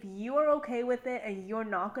that if you are okay with it and you're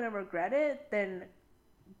not gonna regret it, then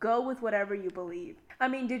go with whatever you believe. I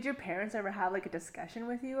mean, did your parents ever have like a discussion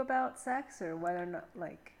with you about sex or whether or not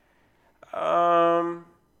like?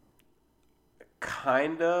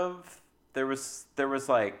 Kind of. There was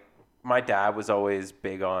like my dad was always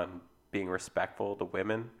big on being respectful to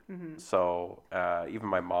women. Mm-hmm. So even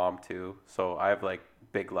my mom too. So I have like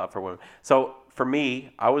big love for women. So for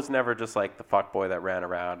me, I was never just like the fuckboy that ran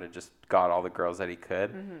around and just got all the girls that he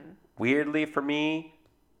could. Mm-hmm. Weirdly for me,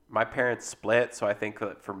 my parents split, so I think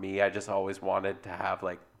that for me, I just always wanted to have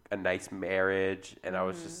like a nice marriage, and I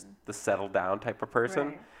was just the settle down type of person.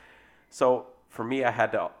 Right. So for me, I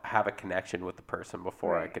had to have a connection with the person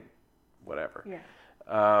before I could, whatever.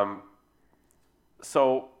 Yeah.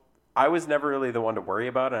 So I was never really the one to worry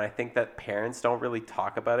about it, and I think that parents don't really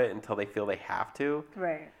talk about it until they feel they have to.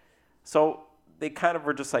 Right. So they kind of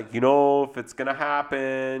were just like, if it's gonna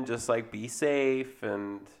happen, just like be safe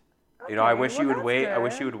and. I wish you would wait. Good. I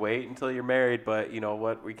wish you would wait until you're married, but you know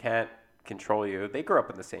what? We can't control you. They grew up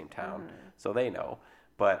in the same town, so they know.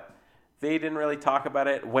 But they didn't really talk about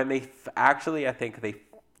it. When they actually, I think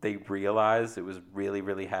they realized it was really,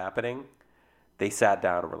 really happening. They sat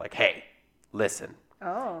down and were like, "Hey, listen.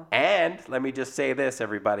 Oh. And let me just say this,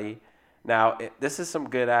 everybody. Now, this is some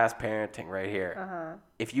good ass parenting right here. Uh-huh.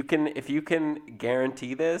 If you can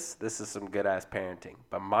guarantee this is some good ass parenting.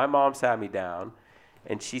 But my mom sat me down,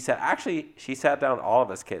 and she sat down all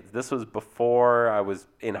of us kids. This was before I was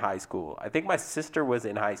in high school. I think my sister was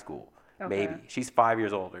in high school. Okay. Maybe. She's 5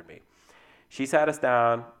 years older than me. She sat us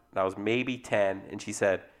down, and I was maybe 10, and she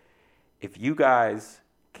said, if you guys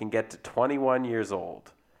can get to 21 years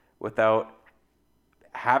old without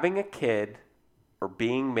having a kid or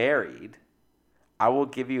being married, I will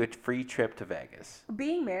give you a free trip to Vegas.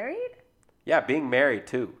 Being married? Yeah, being married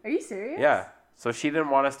too. Are you serious? Yeah. So she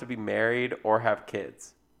didn't want us to be married or have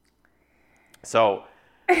kids. So,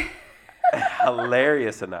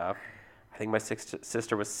 hilarious enough, I think my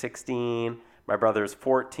sister was 16, my brother was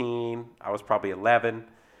 14, I was probably 11.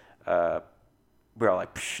 We were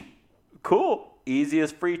like, psh, cool,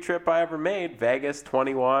 easiest free trip I ever made, Vegas,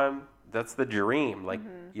 21. That's the dream. Like,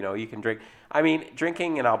 you know, you can drink. I mean,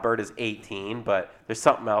 drinking in Alberta is 18, but there's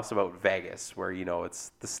something else about Vegas where, you know,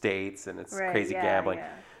 it's the States and it's crazy gambling.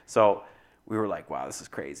 Yeah. So we were like, wow, this is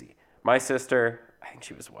crazy. My sister, I think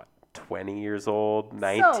she was, 20 years old,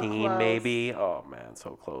 19 so maybe. Oh, man,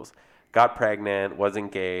 so close. Got pregnant, was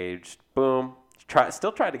engaged. Boom.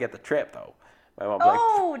 Still tried to get the trip, though. My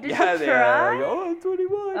mom's did you try? Like, I'm 21.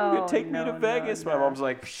 You can take me to Vegas. My mom's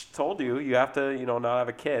like, told you have to, you know, not have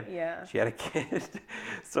a kid. Yeah. She had a kid.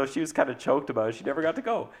 So she was kind of choked about it. She never got to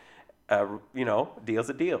go. You know, deal's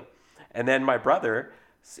a deal. And then my brother,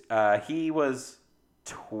 he was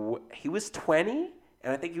 20,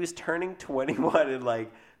 and I think he was turning 21 in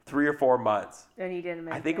like 3 or 4 months. And he didn't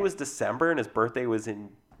make it. I think it was December, and his birthday was in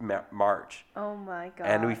March. Oh, my God.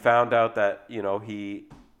 And we found out that, you know, he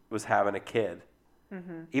was having a kid.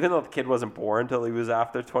 Mm-hmm. Even though the kid wasn't born until he was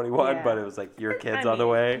after 21, but it was like, your kid's on the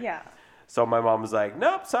way. Yeah. So my mom was like,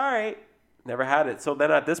 nope, sorry. Never had it. So then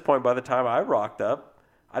at this point, by the time I rocked up,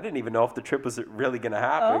 I didn't even know if the trip was really going to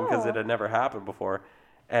happen because it had never happened before.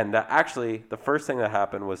 And actually, the first thing that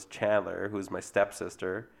happened was Chandler, who's my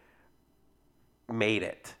stepsister, made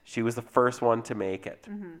it. She was the first one to make it,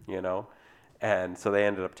 you know? And so they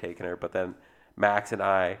ended up taking her. But then Max and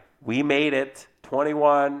I, we made it.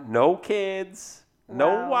 21, no kids.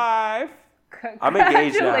 No wife. I'm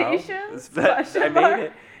engaged now. I made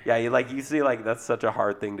it. Yeah, you see, like, that's such a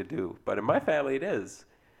hard thing to do. But in my family, it is.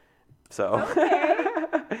 So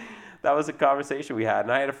that was a conversation we had.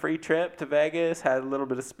 And I had a free trip to Vegas, had a little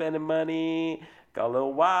bit of spending money, got a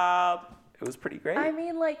little wild. It was pretty great. I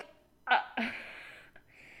mean, like,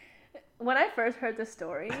 when I first heard the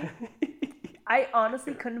story, I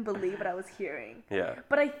honestly couldn't believe what I was hearing. Yeah.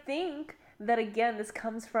 But I think that, again, this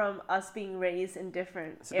comes from us being raised in different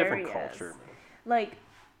areas. It's a different culture, man. Like,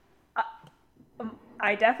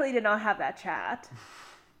 I definitely did not have that chat.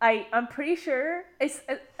 I'm pretty sure it's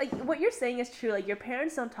like what you're saying is true. Like, your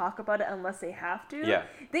parents don't talk about it unless they have to. Yeah.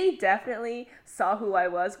 They definitely saw who I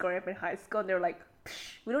was growing up in high school, and they were like,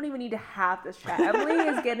 we don't even need to have this chat. Emily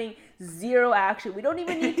is getting zero action. We don't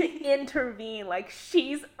even need to intervene. Like,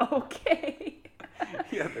 she's okay.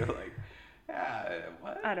 Yeah, they're like,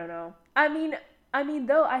 what? I don't know. I mean,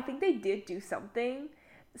 though, I think they did do something.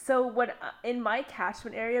 So when in my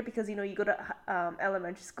catchment area, because, you know, you go to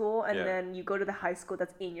elementary school and then you go to the high school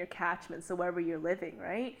that's in your catchment, so wherever you're living,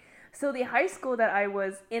 right? So the high school that I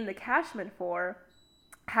was in the catchment for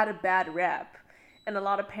had a bad rep, and a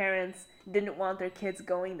lot of parents didn't want their kids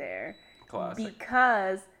going there. Classic.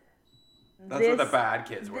 Because that's where the bad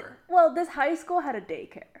kids were. Well, this high school had a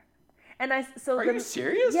daycare. And Are you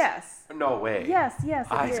serious? Yes. No way. Yes.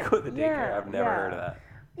 High school at the daycare. I've never heard of that.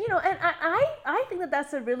 You know, and I think that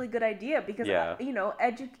that's a really good idea because, you know,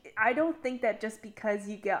 I don't think that just because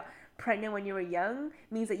you get pregnant when you were young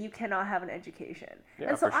means that you cannot have an education. Yeah,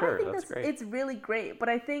 and so for sure. I think that's great. It's really great. But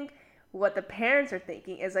I think what the parents are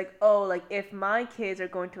thinking is like, oh, like if my kids are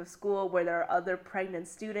going to a school where there are other pregnant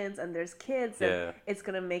students and there's kids, then it's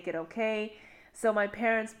going to make it okay. So my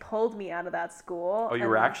parents pulled me out of that school. Oh, you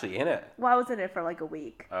were actually in it? Well, I was in it for like a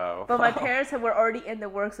week. Oh. But my parents were already in the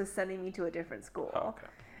works of sending me to a different school. Oh, okay.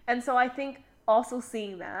 And so I think also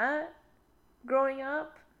seeing that growing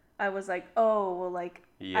up, I was like, oh, well, like,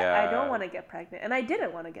 I don't want to get pregnant. And I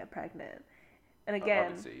didn't want to get pregnant. And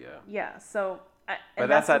again, obviously, so... But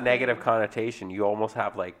that's that negative connotation. You almost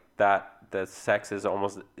have like that, the sex is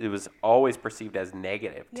almost, it was always perceived as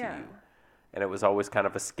negative to you. And it was always kind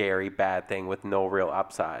of a scary, bad thing with no real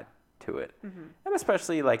upside to it. Mm-hmm. And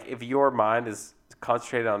especially, like, if your mind is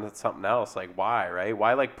concentrated on something else, like, why, right?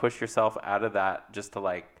 Why, like, push yourself out of that just to,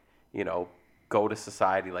 like, you know, go to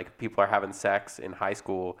society? Like, if people are having sex in high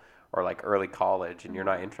school or, like, early college and you're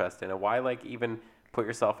not interested in it, why, like, even put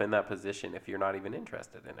yourself in that position if you're not even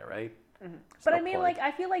interested in it, right? But I mean, like,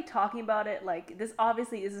 I feel like talking about it, like, this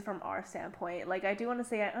obviously is from our standpoint. Like, I do want to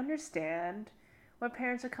say I understand where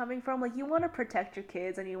parents are coming from. Like, you want to protect your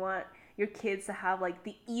kids and you want your kids to have, like,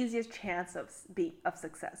 the easiest chance of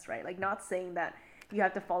success, right? Like, not saying that you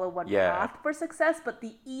have to follow one path for success, but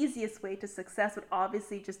the easiest way to success would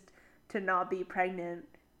obviously just to not be pregnant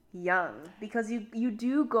young, because you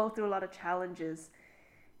do go through a lot of challenges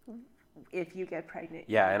if you get pregnant.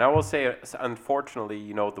 Yeah, and I will say, unfortunately,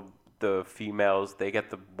 you know, the females, they get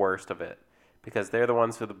the worst of it because they're the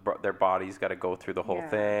ones who their bodies got to go through the whole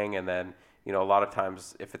thing, and then, you know, a lot of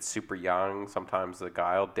times if it's super young, sometimes the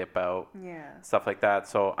guy will dip out, stuff like that.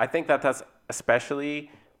 So I think that's especially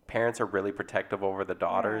parents are really protective over the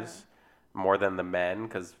daughters more than the men,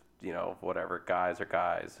 because, you know, whatever, guys are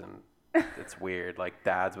guys, and it's weird. Like,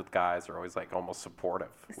 dads with guys are always, like, almost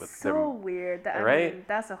supportive with them. So weird. Right? I mean,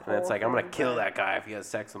 that's a whole And it's like, I'm going to kill that guy if he has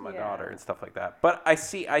sex with my daughter and stuff like that. But I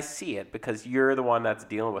see it because you're the one that's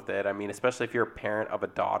dealing with it. I mean, especially if you're a parent of a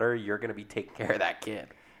daughter, you're going to be taking care of that kid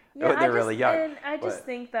when they're really young. And I just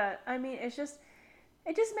think that, I mean, it just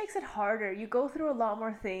makes it harder. You go through a lot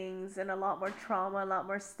more things and a lot more trauma, a lot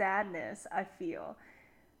more sadness, I feel,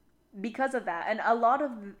 because of that. And a lot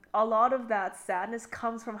of that sadness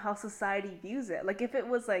comes from how society views it. Like, if it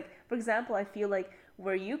was, like, for example, I feel like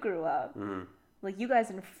where you grew up, like, you guys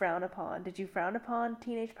didn't frown upon. Did you frown upon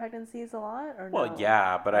teenage pregnancies a lot, or no? Well,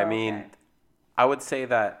 yeah, but I mean, I would say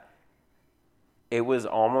that it was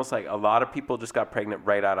almost like a lot of people just got pregnant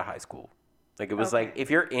right out of high school. Like, it was like, if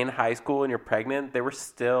you're in high school and you're pregnant, there were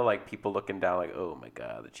still, like, people looking down like, oh my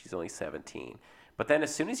God, that she's only 17. But then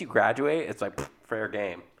as soon as you graduate, it's like, fair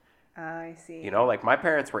game. I see. You know, like, my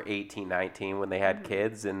parents were 18, 19 when they had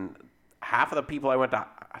kids, and half of the people I went to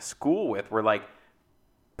school with were, like,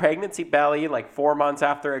 pregnancy belly, like, 4 months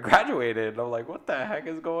after I graduated. And I'm like, what the heck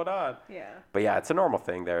is going on? Yeah. But yeah, it's a normal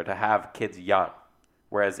thing there to have kids young.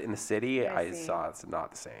 Whereas in the city, I saw it's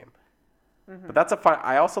not the same. But that's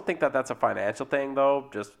I also think that's a financial thing, though.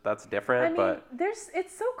 Just that's different. I mean, but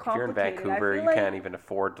it's so complicated. If you're in Vancouver, you can't even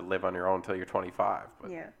afford to live on your own until you're 25.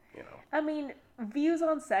 But, you know. I mean, views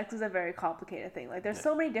on sex is a very complicated thing. Like, there's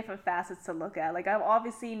so many different facets to look at. Like, I'm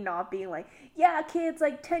obviously not being like, yeah, kids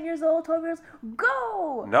like 10 years old, 12 years,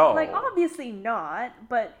 go. No. Like, obviously not.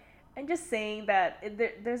 But I'm just saying that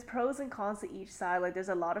there's pros and cons to each side. Like, there's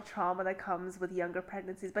a lot of trauma that comes with younger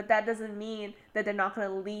pregnancies, but that doesn't mean that they're not going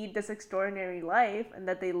to lead this extraordinary life and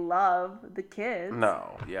that they love the kids.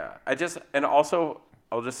 No, yeah. And also,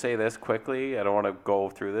 I'll just say this quickly. I don't want to go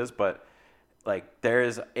through this, but, like,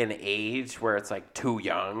 there's an age where it's, like, too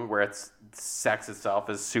young, where it's sex itself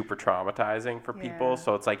is super traumatizing for people.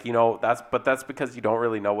 So it's like, you know, that's because you don't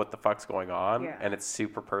really know what the fuck's going on, and it's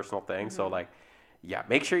super personal thing. So, like, yeah,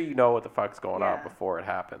 make sure you know what the fuck's going on before it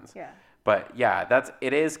happens. Yeah. But yeah,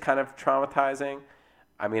 it is kind of traumatizing.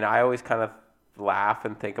 I mean, I always kind of laugh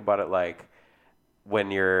and think about it, like,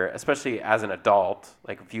 when you're, especially as an adult,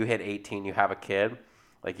 like, if you hit 18, you have a kid,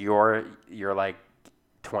 like, you're like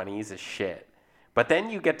 20s is shit. But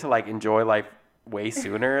then you get to, like, enjoy life way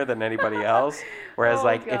sooner than anybody else. Whereas,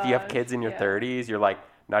 if you have kids in your 30s, you're, like,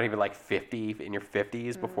 not even, like, 50 in your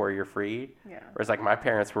 50s before you're free. Yeah. Whereas, like, my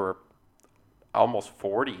parents were almost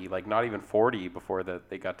 40, like, not even 40 before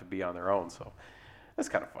they got to be on their own. So it's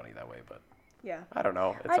kind of funny that way, but I don't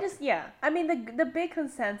know. I mean, the big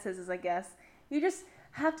consensus is, I guess, you just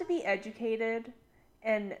have to be educated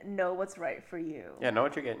and know what's right for you. Yeah, know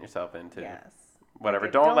what you're getting yourself into. Yes. Whatever.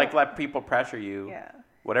 Don't like let people pressure you. Yeah.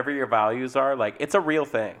 Whatever your values are, like, it's a real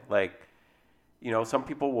thing. Like, you know, some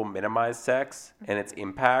people will minimize sex and its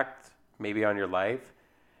impact maybe on your life.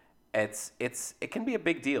 It can be a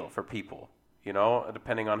big deal for people, you know,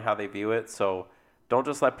 depending on how they view it. So don't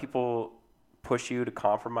just let people push you to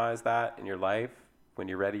compromise that in your life. When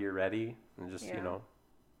you're ready, you're ready. And just, you know,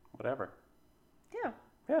 whatever. Yeah.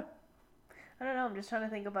 Yeah. I don't know. I'm just trying to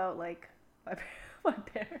think about, like, my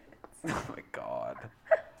parents. Oh, my God.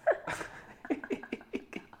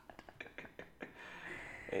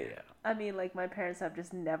 Yeah. I mean, like, my parents have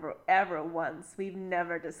just never, ever once, we've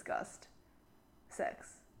never discussed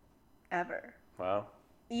sex. Ever. Wow.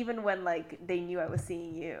 Even when, like, they knew I was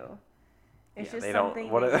seeing you. It's just they something.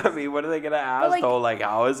 What are they going to ask, though? Like,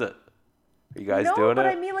 how is it? Are you guys doing it? No, but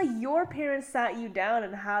I mean, like, your parents sat you down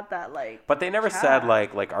and had that, like, But they never chat. said,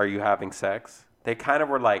 like, are you having sex? They kind of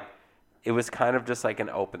were like, it was kind of just like an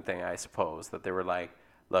open thing, I suppose, that they were like,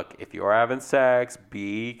 look, if you're having sex,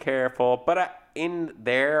 be careful. But in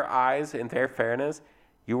their eyes, in their fairness,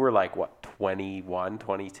 you were like, what, 21,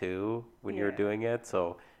 22 when you were doing it?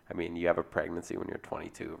 So, I mean, you have a pregnancy when you're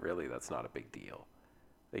 22. Really, that's not a big deal.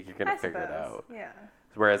 Like you're gonna figure it suppose. out. Yeah.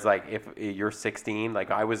 Whereas like if you're 16,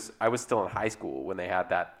 like I was still in high school when they had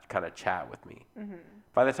that kind of chat with me. Mm-hmm.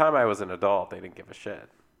 By the time I was an adult, they didn't give a shit.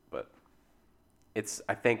 But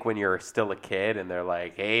I think when you're still a kid and they're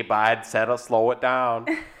like, "Hey, bud, slow it down."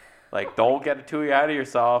 Like, don't get too ahead of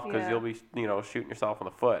yourself because you'll be, shooting yourself in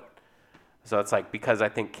the foot. So it's like, because I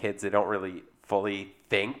think kids, they don't really fully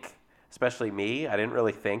think, especially me. I didn't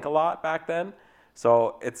really think a lot back then.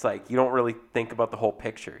 So it's like, you don't really think about the whole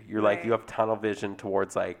picture. You're like, you have tunnel vision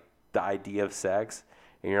towards like the idea of sex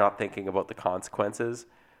and you're not thinking about the consequences.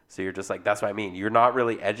 So you're just like, that's what I mean. You're not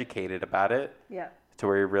really educated about it. Yeah. To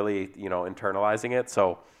where you're really, internalizing it.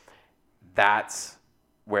 So that's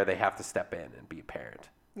where they have to step in and be a parent.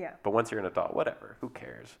 Yeah. But once you're an adult, whatever, who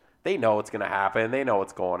cares? They know what's going to happen. They know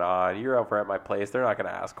what's going on. You're over at my place. They're not going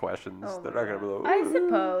to ask questions. They're not going to be like, I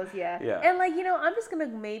suppose, yeah. Yeah. And like, I'm just going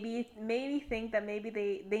to maybe think that maybe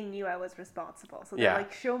they knew I was responsible. So they're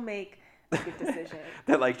like, she'll make a good decision.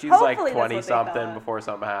 That like she's Hopefully like 20-something thought. before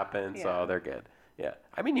something happened, so they're good. Yeah.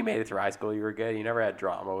 I mean, you made it through high school. You were good. You never had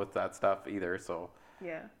drama with that stuff either, so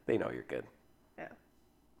yeah. They know you're good. Yeah.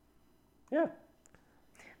 Yeah.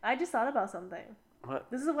 I just thought about something.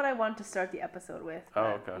 What? This is what I want to start the episode with.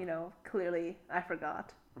 But, okay. Clearly I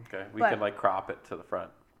forgot. Okay. We can like crop it to the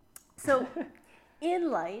front. So,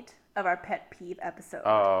 in light of our pet peeve episode.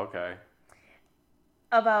 Oh, okay.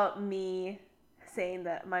 About me saying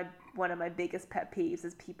that one of my biggest pet peeves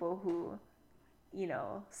is people who,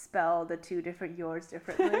 spell the two different yours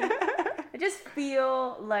differently. I just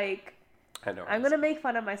feel like I know. I'm going to make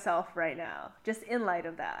fun of myself right now, just in light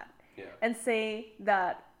of that. Yeah. And say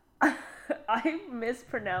that I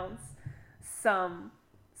mispronounce some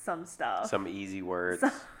stuff. Some easy words.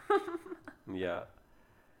 Yeah.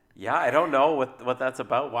 Yeah, I don't know what that's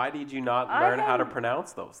about. Why did you not learn how to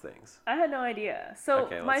pronounce those things? I had no idea. So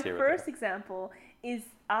my first example is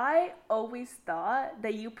I always thought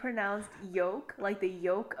that you pronounced yolk, like the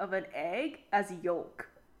yolk of an egg, as yolk.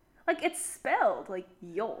 Like it's spelled like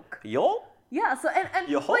yolk. Yolk? Yeah, so and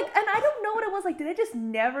like and I don't know what it was like. Did I just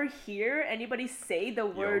never hear anybody say the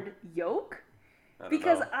word yolk?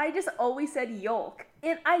 Because I just always said yolk.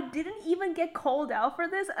 And I didn't even get called out for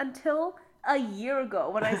this until a year ago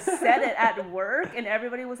when I said it at work and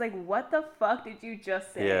everybody was like, "What the fuck did you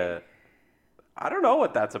just say?" Yeah. I don't know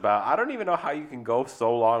what that's about. I don't even know how you can go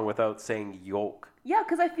so long without saying yolk. Yeah,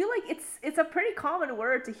 because I feel like it's a pretty common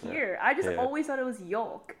word to hear. I just always thought it was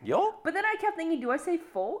yolk. Yolk? But then I kept thinking, do I say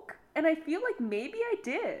folk? And I feel like maybe I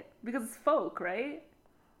did because it's folk, right?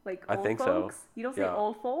 Like old folks. So. You don't say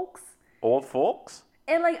old folks. Old folks?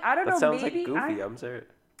 And like I don't know. That sounds maybe like goofy. I'm sorry.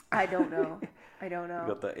 I don't know. I don't know. You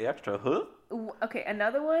got the extra huh? Okay,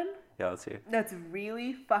 another one. Yeah, let's hear. That's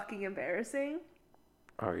really fucking embarrassing.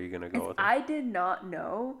 Oh, are you gonna go with it? I did not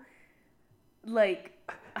know, like,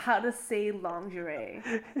 how to say lingerie.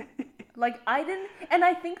 Like I didn't, and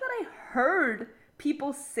I think that I heard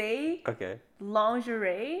people say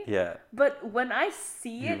lingerie. Yeah. But when I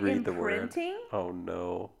see it in printing, oh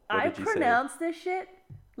no! I pronounce this shit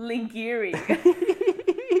lingiri.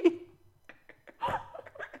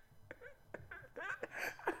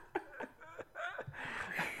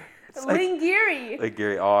 Lingiri.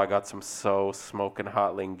 Lingiri. Oh, I got some smoking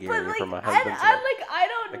hot lingiri from my husband's. I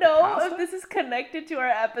don't know if this is connected to our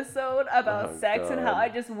episode about sex and how I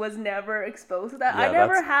just was never exposed to that. Yeah, I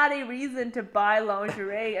never had a reason to buy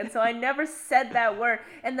lingerie, and so I never said that word.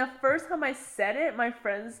 And the first time I said it, my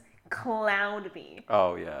friends clowned me.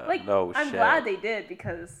 Oh yeah. Like no I'm shit. glad they did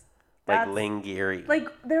because. Like lingiri. Like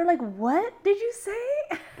they're like, what did you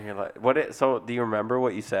say? And you're like, what? So do you remember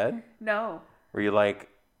what you said? No. Were you like?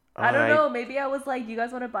 I don't know. Maybe I was like, "Do you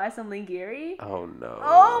guys want to buy some lingiri?" Oh no!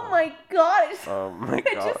 Oh my gosh! Oh my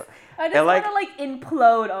god! I just want to like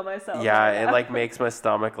implode on myself. Yeah, right it like makes my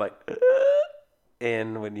stomach like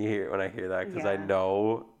in when I hear that because I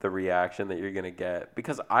know the reaction that you're gonna get.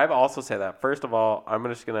 Because I've also said that. First of all, I'm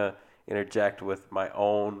just gonna interject with my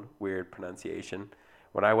own weird pronunciation.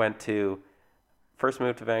 When I first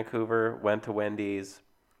moved to Vancouver, went to Wendy's,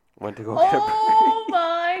 went to go get Oh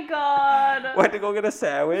my god! Went to go get a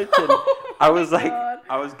sandwich, and I was like,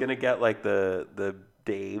 I was gonna get like the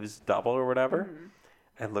Dave's double or whatever. Mm-hmm.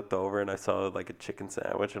 And looked over and I saw like a chicken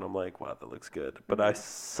sandwich, and I'm like, wow, that looks good. But I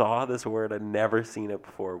saw this word, I'd never seen it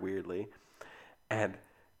before, weirdly, and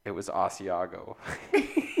it was Asiago.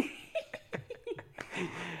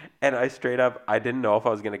 And I straight up, I didn't know if I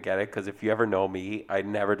was going to get it, because if you ever know me, I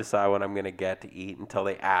never decide what I'm going to get to eat until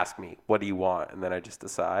they ask me, what do you want? And then I just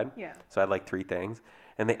decide. Yeah. So I had like 3 things.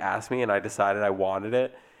 And they asked me, and I decided I wanted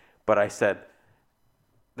it. But I said,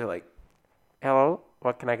 they're like, hello,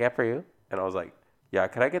 what can I get for you? And I was like, yeah,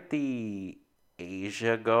 could I get the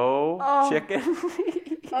Asia Go chicken.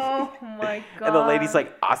 Oh my god. And the lady's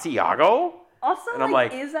like, Asiago? Also, and I'm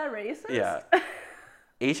like, like, is that racist? Yeah.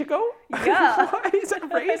 Asia Go? Yeah. Why is that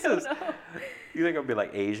racist? I don't know. You think I'll be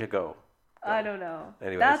like, Asia Go? I don't know.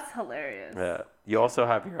 Anyways. That's hilarious. Yeah. You also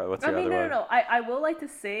have your, what's your other one? No. I will like to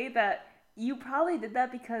say that you probably did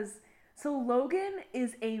that because, so Logan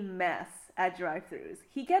is a mess at drive-thrus.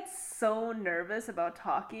 He gets so nervous about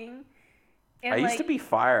talking. And I used to be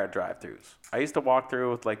fire at drive-thrus. I used to walk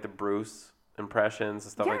through with like the Bruce impressions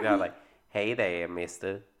and stuff like that. Like, hey there,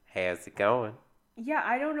 mister. How's it going? Yeah,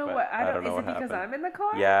 I don't know But what, I don't know is what it because happened. I'm in the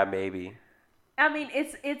car? Yeah, maybe. I mean,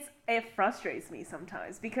 it frustrates me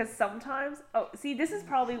sometimes because sometimes, this is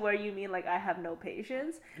probably where you mean like I have no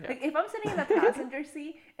patience. Yeah. Like if I'm sitting in the passenger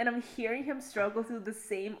seat and I'm hearing him struggle through the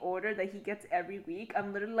same order that he gets every week,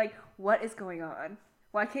 I'm literally like, what is going on?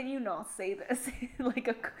 Why can you not say this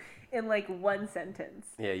in like one sentence?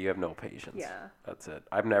 Yeah, you have no patience. Yeah. That's it.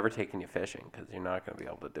 I've never taken you fishing because you're not going to be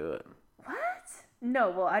able to do it. What?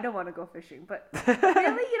 No, well, I don't want to go fishing, but really? You don't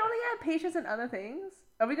think I have patience in other things?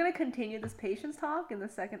 Are we going to continue this patience talk in the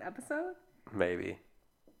second episode? Maybe.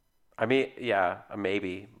 I mean, yeah,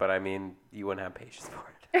 maybe. But I mean, you wouldn't have patience for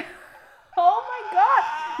it. Oh my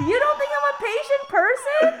god! You don't think I'm a patient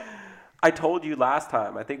person? I told you last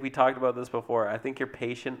time. I think we talked about this before. I think you're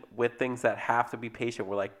patient with things that have to be patient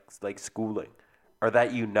with, like schooling, or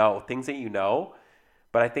that you know, things that you know.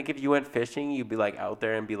 But I think if you went fishing, you'd be like out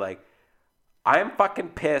there and be like, I am fucking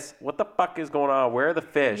pissed. What the fuck is going on? Where are the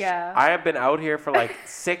fish? Yeah. I have been out here for like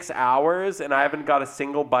 6 hours and I haven't got a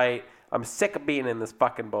single bite. I'm sick of being in this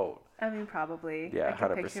fucking boat. I mean, probably. Yeah, I can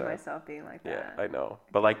 100%. picture myself being like that. Yeah, I know.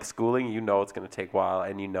 But like schooling, you know it's going to take a while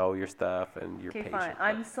and you know your stuff and you're Okay, patient. fine.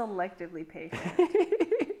 I'm selectively patient.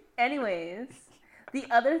 Anyways, the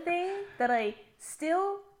other thing that I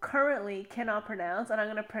still currently cannot pronounce, and I'm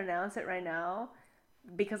going to pronounce it right now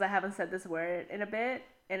because I haven't said this word in a bit,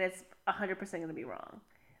 and it's 100% going to be wrong.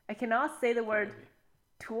 I cannot say the word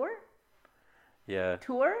tour. Yeah.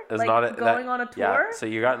 Tour? It's like not going on a tour? Yeah, so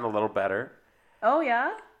you're gotten a little better. Oh,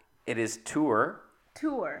 yeah? It is tour.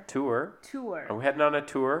 Tour. Tour. Tour. Are we heading on a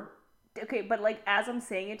tour? Okay, but like as I'm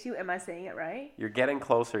saying it to you, am I saying it right? You're getting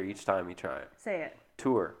closer each time you try it. Say it.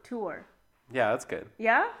 Tour. Tour. Yeah, that's good.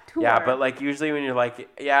 Yeah? Tour. Yeah, but like usually when you're like,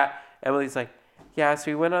 yeah, Emily's like, yeah,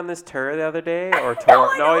 so we went on this tour the other day, or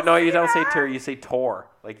tour. No, you don't say tour, you say tour.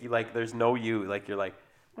 Like you like, there's no you. Like you're like,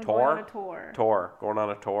 We're tour? going on a tour. Tour. Going on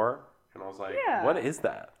a tour? And I was like, Yeah. what is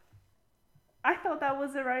that? I thought that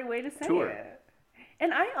was the right way to say Tour. it.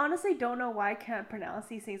 And I honestly don't know why I can't pronounce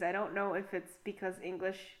these things. I don't know if it's because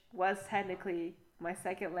English was technically my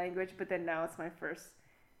second language, but then now it's my first.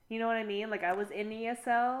 You know what I mean? Like I was in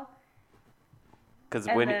ESL. Because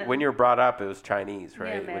And then- when you were brought up, it was Chinese, Yeah,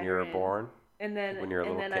 right? When you were Mandarin. born? And then When you're a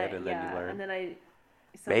little then kid and then you learn. And then I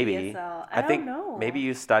so Maybe. ESL. I think don't know. maybe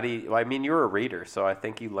you study. Well, I mean, you were a reader, so I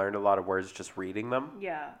think you learned a lot of words just reading them.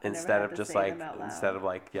 Yeah. I never Instead had of to just say like them out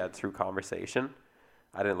loud. through conversation.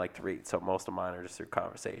 I didn't like to read, so most of mine are just through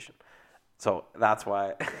conversation. So that's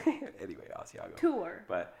why. Anyway, Asiago. Tour.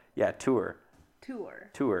 But yeah, tour.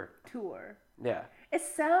 Yeah. It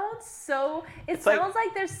sounds so. It like- sounds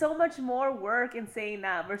like there's so much more work in saying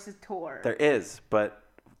that versus tour. There is, but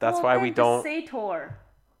that's Well, why then we just don't say tour.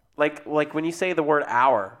 like when you say the word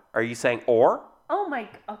hour. Are you saying or? Oh my.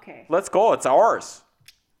 Okay. Let's go. It's ours.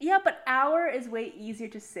 Yeah, but hour is way easier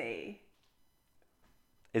to say.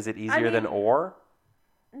 Is it easier than mean- or?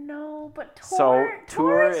 No, but So, tour.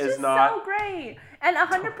 tour is just not- so great. And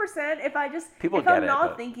 100%, if I just People if get I'm it, not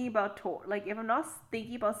but- thinking about tour, like if I'm not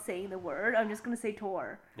thinking about saying the word, I'm just gonna say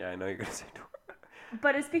tour. Yeah, I know you're gonna say tour.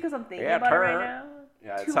 But it's because I'm thinking Yeah, about tour. it right now.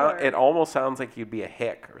 Yeah, Tour. it almost sounds like you'd be a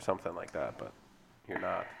hick or something like that, but you're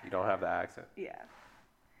not. You don't have the accent. Yeah.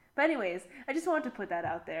 But anyways, I just wanted to put that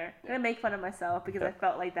out there. I'm gonna make fun of myself because Yeah. I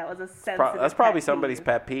felt like that was a sensitive. That's probably pet somebody's peeve.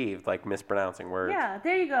 pet peeve, like mispronouncing words. Yeah,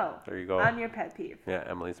 there you go. There you go. I'm your pet peeve. Yeah,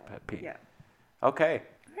 Emily's pet peeve. Yeah. Okay.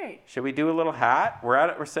 Great. Should we do a little hat?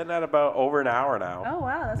 We're sitting at about over an hour now. Oh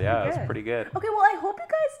wow, that's yeah, pretty good. that's pretty good. Okay, well, I hope you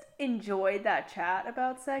guys enjoyed that chat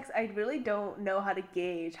about sex. I really don't know how to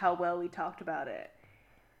gauge how well we talked about it.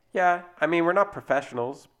 Yeah, I mean, we're not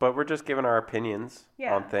professionals, but we're just giving our opinions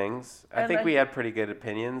Yeah. on things. I And, think like- we had pretty good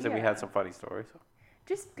opinions, and we Yeah. had some funny stories.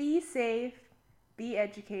 Just be safe, be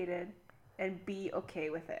educated, and be okay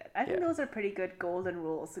with it. I think Yeah. those are pretty good golden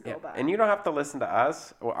rules to go Yeah. by. And you don't have to listen to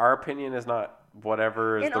us. Well, our opinion is not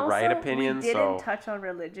whatever is And the also, right opinion. we didn't So touch on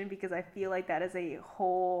religion because I feel like that's a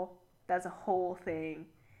whole thing.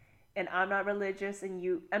 And I'm not religious, and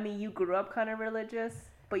you grew up kind of religious,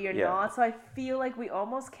 but you're Yeah. not. So I feel like we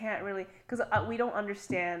almost can't really, because we don't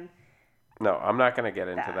understand No, I'm not gonna get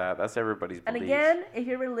into That. that. That's everybody's And belief. again, if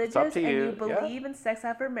you're religious up to and you, you yeah. believe in sex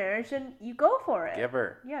after marriage, then you go for it. Give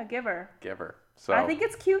her. Yeah, give her. So I think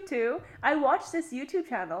it's cute too. I watched this YouTube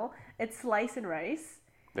channel. It's Slice and Rice.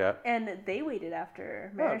 yeah. And they waited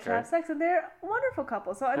after marriage to okay. have sex, and they're a wonderful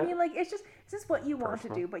couple. So I Yeah. mean, like, it's just what you want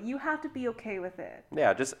Personal. to do, but you have to be okay with it.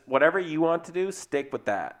 Yeah, just whatever you want to do, stick with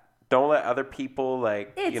that. Don't let other people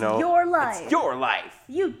like It's you know. your life. It's your life.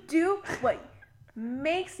 You do what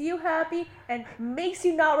makes you happy and makes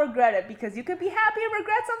you not regret it, because you could be happy and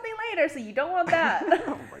regret something later, so you don't want that.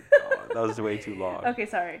 Oh my god, that was way too long. Okay,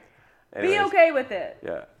 sorry. Anyways, Be okay with it.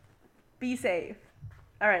 Yeah. Be safe.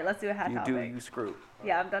 All right, let's do a hat You topic. do, you screw.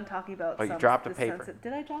 Yeah, I'm done talking about. Oh, you dropped a the paper.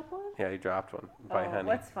 Did I drop one? Yeah, you dropped one by Oh, honey.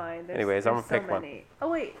 what's fine. Anyways, I'm there's gonna pick so one. many. Oh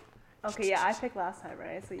wait. Okay, yeah, I picked last time,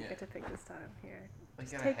 right? So you Yeah. get to pick this time. Here, You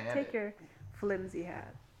just gotta hand take it. your flimsy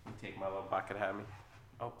hat. You take my little bucket hat me.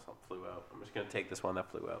 Oh, something flew out. I'm just gonna take this one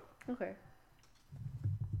that flew out. Okay.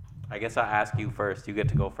 I guess I'll ask you first. You get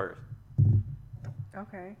to go first.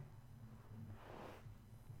 Okay.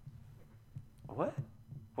 What?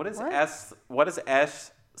 What is What? S? What does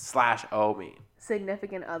S/O mean?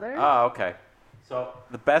 Significant other. Oh, okay. So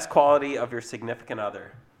the best quality of your significant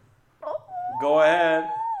other. Oh. Go ahead.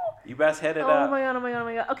 You best hit it Oh up. my god! Oh my god! Oh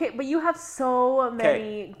my god! Okay, but you have so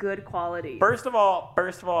many good qualities. First of all,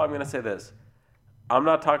 I'm gonna say this. I'm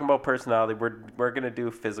not talking about personality. We're gonna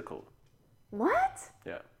do physical. What?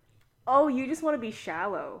 Yeah. Oh, you just want to be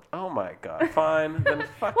shallow. Oh my god. Fine. Then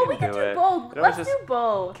fucking Well, we can do do it. both. Don't Let's just- do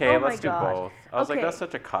both. Okay, Oh my let's do gosh. both. I was like, Okay. that's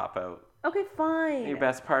such a cop out. Okay, fine. Your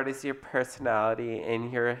best part is your personality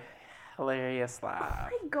and your hilarious laugh.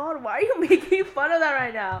 Oh my god, why are you making fun of that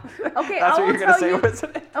right now? Okay, That's I what will you're gonna tell say, you.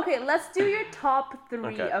 wasn't it? Okay, let's do your top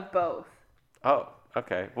three Okay. of both. Oh,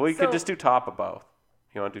 okay. Well, you could So- just do top of both.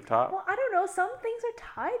 You want to do top? Well, I don't know. Some things are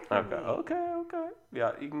tied for Okay, me. okay.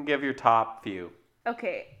 Yeah, you can give your top few.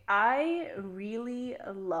 Okay, I really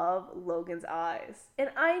love Logan's eyes. And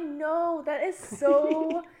I know that is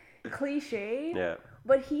so cliche, Yeah.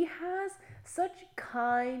 but he has such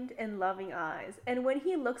kind and loving eyes. And when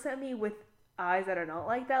he looks at me with eyes that are not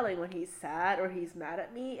like that, like when he's sad or he's mad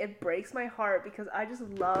at me, it breaks my heart because I just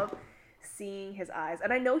love seeing his eyes.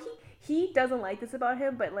 And I know he doesn't like this about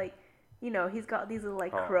him, but like, you know, he's got these little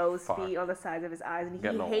like Oh, crow's fuck. feet on the sides of his eyes, and he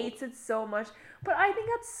Getting old. hates it so much. But I think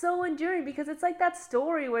that's so endearing because it's like that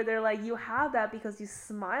story where they're like, you have that because you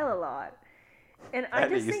smile a lot. And I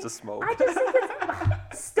And he just used think, to smoke. I just think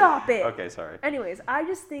it's stop it. Okay, sorry. Anyways, I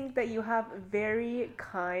just think that you have very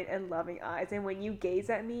kind and loving eyes, and when you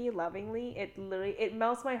gaze at me lovingly, it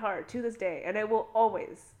melts my heart to this day, and it will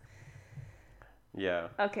always. Yeah.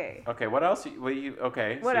 Okay. Okay, what else? Okay, What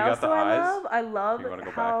so you else got the do I eyes. love? I love You wanna go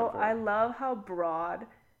back how and forth? I love how broad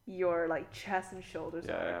your like chest and shoulders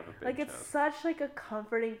Yeah, I are. have a big Like it's chest. such like a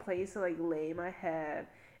comforting place to like lay my head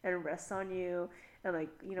and rest on you, and like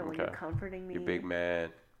you know when you're Okay. comforting me. You big man.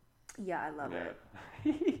 Yeah, I love it.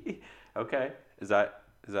 Yeah. Okay. Is that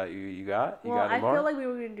you got? You Well, got any I more? feel like we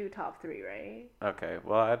were gonna do top three, right? Okay.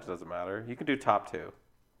 Well, that doesn't matter. You can do top two.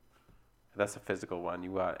 That's a physical one.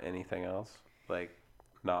 You got anything else? Like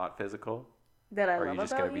not physical? That I Or are love you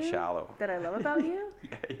just about gonna be you. shallow? That I love about you.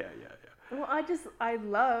 Yeah. Well, I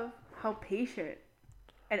love how patient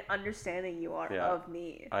and understanding you are Yeah. of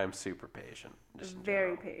me. I am super patient. Just in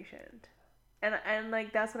Very general. patient, and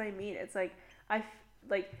like that's what I mean. It's like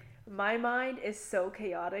like my mind is so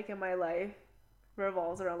chaotic, and my life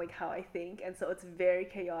revolves around like how I think, and so it's very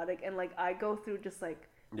chaotic, and like I go through just like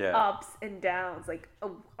Yeah. ups and downs like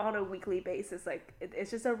on a weekly basis. Like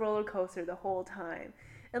it's just a roller coaster the whole time,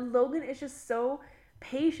 and Logan is just so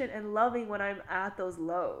patient and loving when I'm at those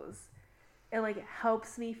lows, and like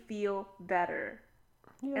helps me feel better.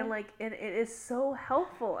 Yeah. And it is so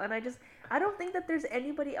helpful, and I don't think that there's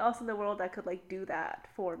anybody else in the world that could like do that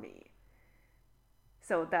for me.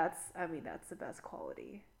 So that's the best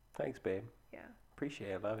quality. Thanks, babe. Yeah.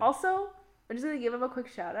 Appreciate it. Love it. Also, I'm just gonna give him a quick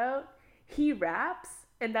shout out. He raps,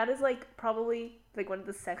 and that is like probably like one of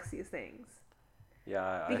the sexiest things.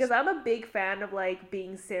 Yeah. Because I'm a big fan of like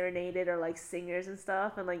being serenaded or like singers and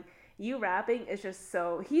stuff, and like you rapping is just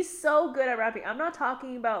he's so good at rapping. I'm not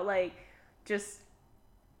talking about like just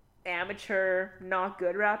amateur not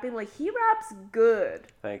good rapping. Like he raps good.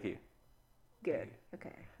 Thank you. Good.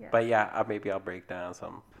 Okay. Yeah. But yeah, maybe I'll break down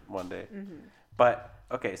some one day. Mm-hmm. But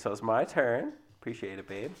okay, so it's my turn. Appreciate it,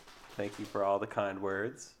 babe. Thank you for all the kind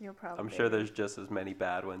words. No problem. I'm sure baby. there's just as many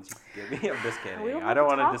bad ones you can give me. I'm just kidding. We don't I don't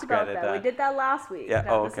have want to to talk about discredit that. We that. did that last week. Yeah,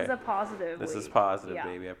 No, oh, This okay. is a positive. This is week. positive, Yeah.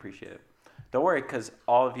 baby. I appreciate it. Don't worry, because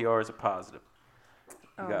all of yours are positive. You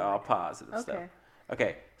Oh got my all God. positive Okay. stuff.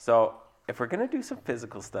 Okay, so if we're gonna do some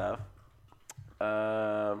physical stuff,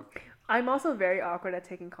 I I'm also very awkward at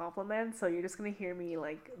taking compliments, so you're just gonna hear me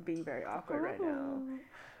like being very awkward right now.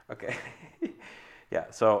 Okay. Yeah,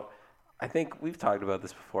 so I think we've talked about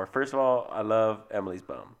this before. First of all, I love Emily's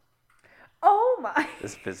bum. Oh my!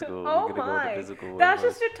 It's physical. Oh We're gonna go with the my! physical. That's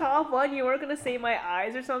just your top one. You weren't gonna say my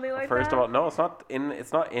eyes or something like First that. of all, no,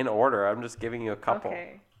 it's not in order. I'm just giving you a couple.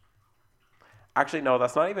 Okay. Actually, no,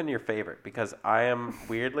 that's not even your favorite because I am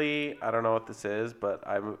weirdly, I don't know what this is, but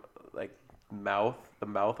I'm like the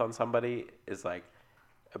mouth on somebody is like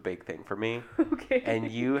a big thing for me. Okay. And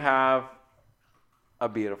you have a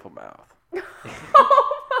beautiful mouth.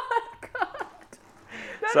 Oh my god!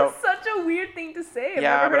 That So- is such a weird thing to say. I've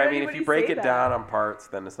Yeah, never but heard I mean, if anybody you break say it that. down on parts,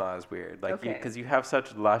 then it's not as weird. Like Okay. because you have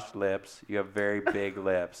such lush lips, you have very big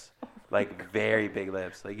lips, like very big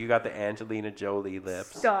lips. Like you got the Angelina Jolie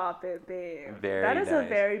lips. Stop it, babe. Very That is a nice.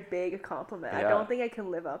 very big compliment. I Yeah. don't think I can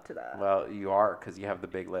live up to that. Well, you are because you have the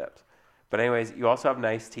big lips. But anyways, you also have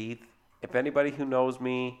nice teeth. If anybody who knows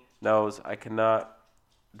me knows, I cannot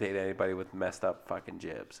date anybody with messed up fucking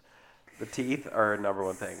jibs. The teeth are number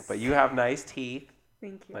one thing. But you have nice teeth,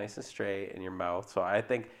 Thank you. nice and straight in your mouth. So I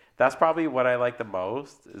think that's probably what I like the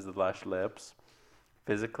most is the lush lips.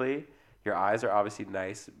 Physically, your eyes are obviously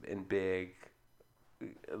nice and big,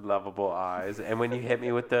 lovable eyes. And when you hit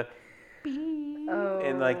me with the Oh,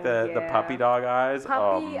 in like the yeah. puppy dog eyes, oh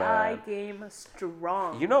Puppy man. eye game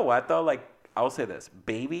strong. You know what though? Like I'll say this: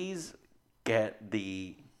 babies get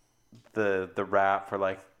the rap for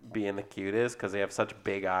like being the cutest because they have such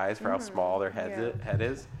big eyes for how small their head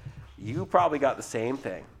is. You probably got the same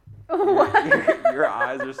thing. What? Your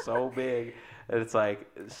eyes are so big, and it's like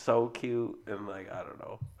so cute, and like I don't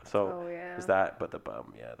know. So Oh, yeah. is that? But the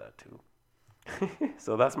bum, yeah, that too.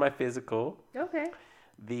 So that's my physical. Okay.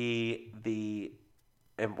 The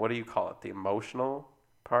and what do you call it? The emotional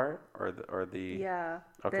part or the Yeah.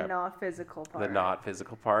 Okay. The not physical part. the not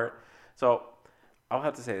physical part. So I'll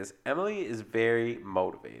have to say this. Emily is very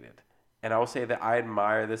motivated. And I will say that I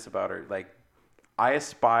admire this about her. Like I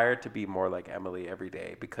aspire to be more like Emily every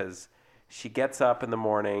day because she gets up in the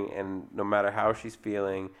morning and no matter how she's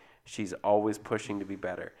feeling, she's always pushing to be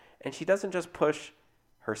better. And she doesn't just push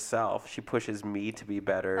herself, she pushes me to be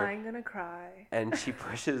better. I'm gonna cry. And she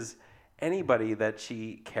pushes anybody that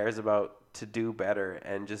she cares about to do better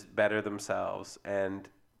and just better themselves. And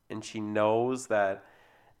she knows that,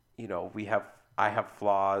 you know, I have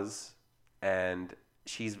flaws and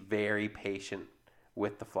she's very patient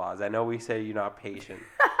with the flaws. I know we say you're not patient,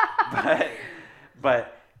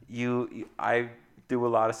 but I do a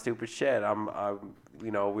lot of stupid shit. I'm you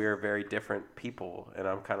know, we're very different people and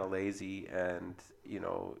I'm kind of lazy and, you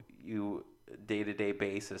know, you day-to-day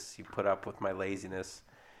basis, you put up with my laziness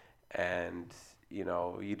and, you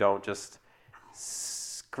know, you don't just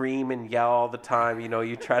scream and yell all the time. You know,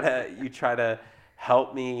 you try to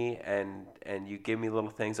help me and you give me little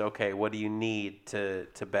things. Okay, what do you need to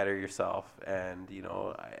better yourself? And, you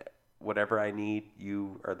know, whatever I need,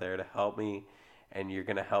 you are there to help me and you're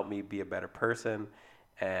going to help me be a better person.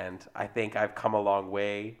 And I think I've come a long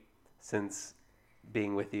way since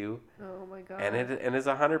being with you. Oh my god. And it's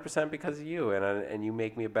 100% because of you, and you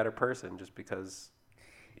make me a better person just because.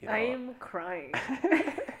 You know. I am crying.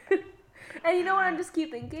 And you know what? I just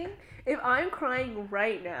keep thinking, if I'm crying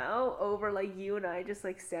right now over like you and I just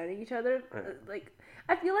like standing each other, like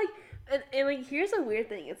I feel like, and like here's a weird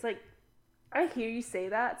thing. It's like I hear you say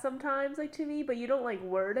that sometimes like to me, but you don't like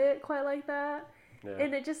word it quite like that, Yeah.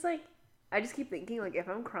 and it just like. I just keep thinking, like, if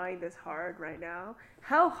I'm crying this hard right now,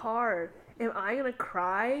 how hard am I gonna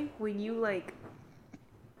cry when you, like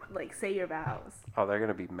say your vows? Oh, they're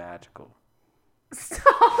gonna be magical.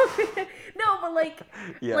 Stop it! No, but, like,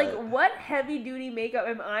 Yeah. like, what heavy-duty makeup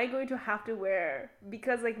am I going to have to wear?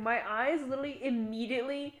 Because, like, my eyes literally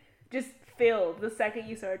immediately just filled the second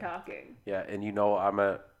you started talking. Yeah, and you know I'm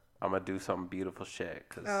gonna do some beautiful shit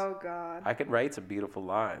because Oh, God. I can write some beautiful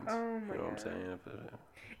lines. Oh, my You know what I'm God. saying?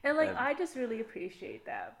 And, like, and- I just really appreciate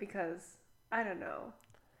that because, I don't know,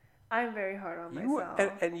 I'm very hard on You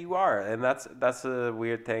myself. and you are, and that's a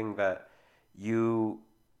weird thing that you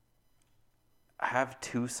have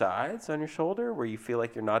two sides on your shoulder where you feel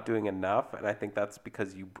like you're not doing enough, and I think that's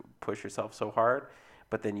because you push yourself so hard,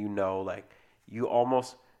 but then you know, like, you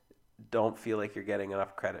almost don't feel like you're getting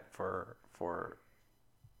enough credit for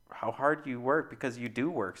how hard you work because you do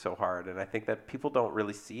work so hard, and I think that people don't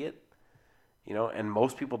really see it, you know, and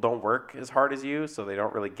most people don't work as hard as you, so they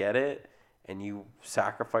don't really get it, and you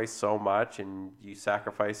sacrifice so much, and you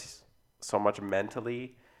sacrifice so much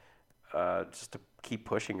mentally just to keep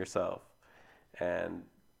pushing yourself. And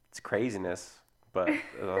it's craziness, but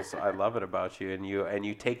also, I love it about you, and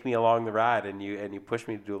you take me along the ride, and you push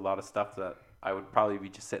me to do a lot of stuff that I would probably be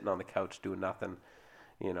just sitting on the couch doing nothing,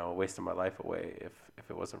 you know, wasting my life away if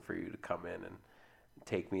it wasn't for you to come in and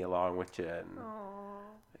take me along with you and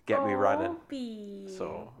get me running. B.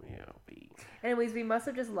 So, you know, B. Anyways, we must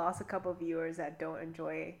have just lost a couple viewers that don't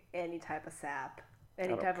enjoy any type of sap,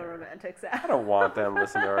 any type of romantic sap. I don't want them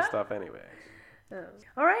listening to our stuff anyway.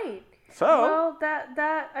 All right. So well,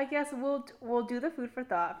 that I guess we'll do the food for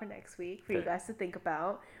thought for next week for you guys to think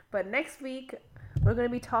about. But next week we're going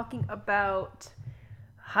to be talking about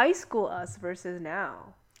high school us versus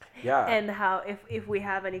now. Yeah. And how if we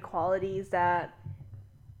have any qualities that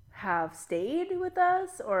have stayed with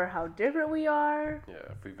us or how different we are.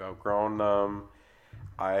 Yeah, if we've outgrown them,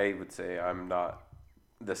 I would say I'm not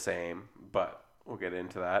the same, but we'll get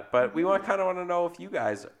into that. But we want to know if you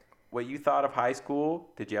guys, what you thought of high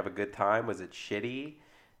school. Did you have a good time? Was it shitty?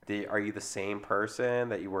 Are you the same person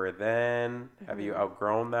that you were then? Have you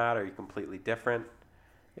outgrown that? Are you completely different?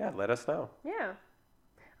 Yeah, let us know. Yeah.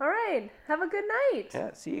 All right. Have a good night.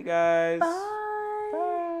 Yeah, see you guys. Bye.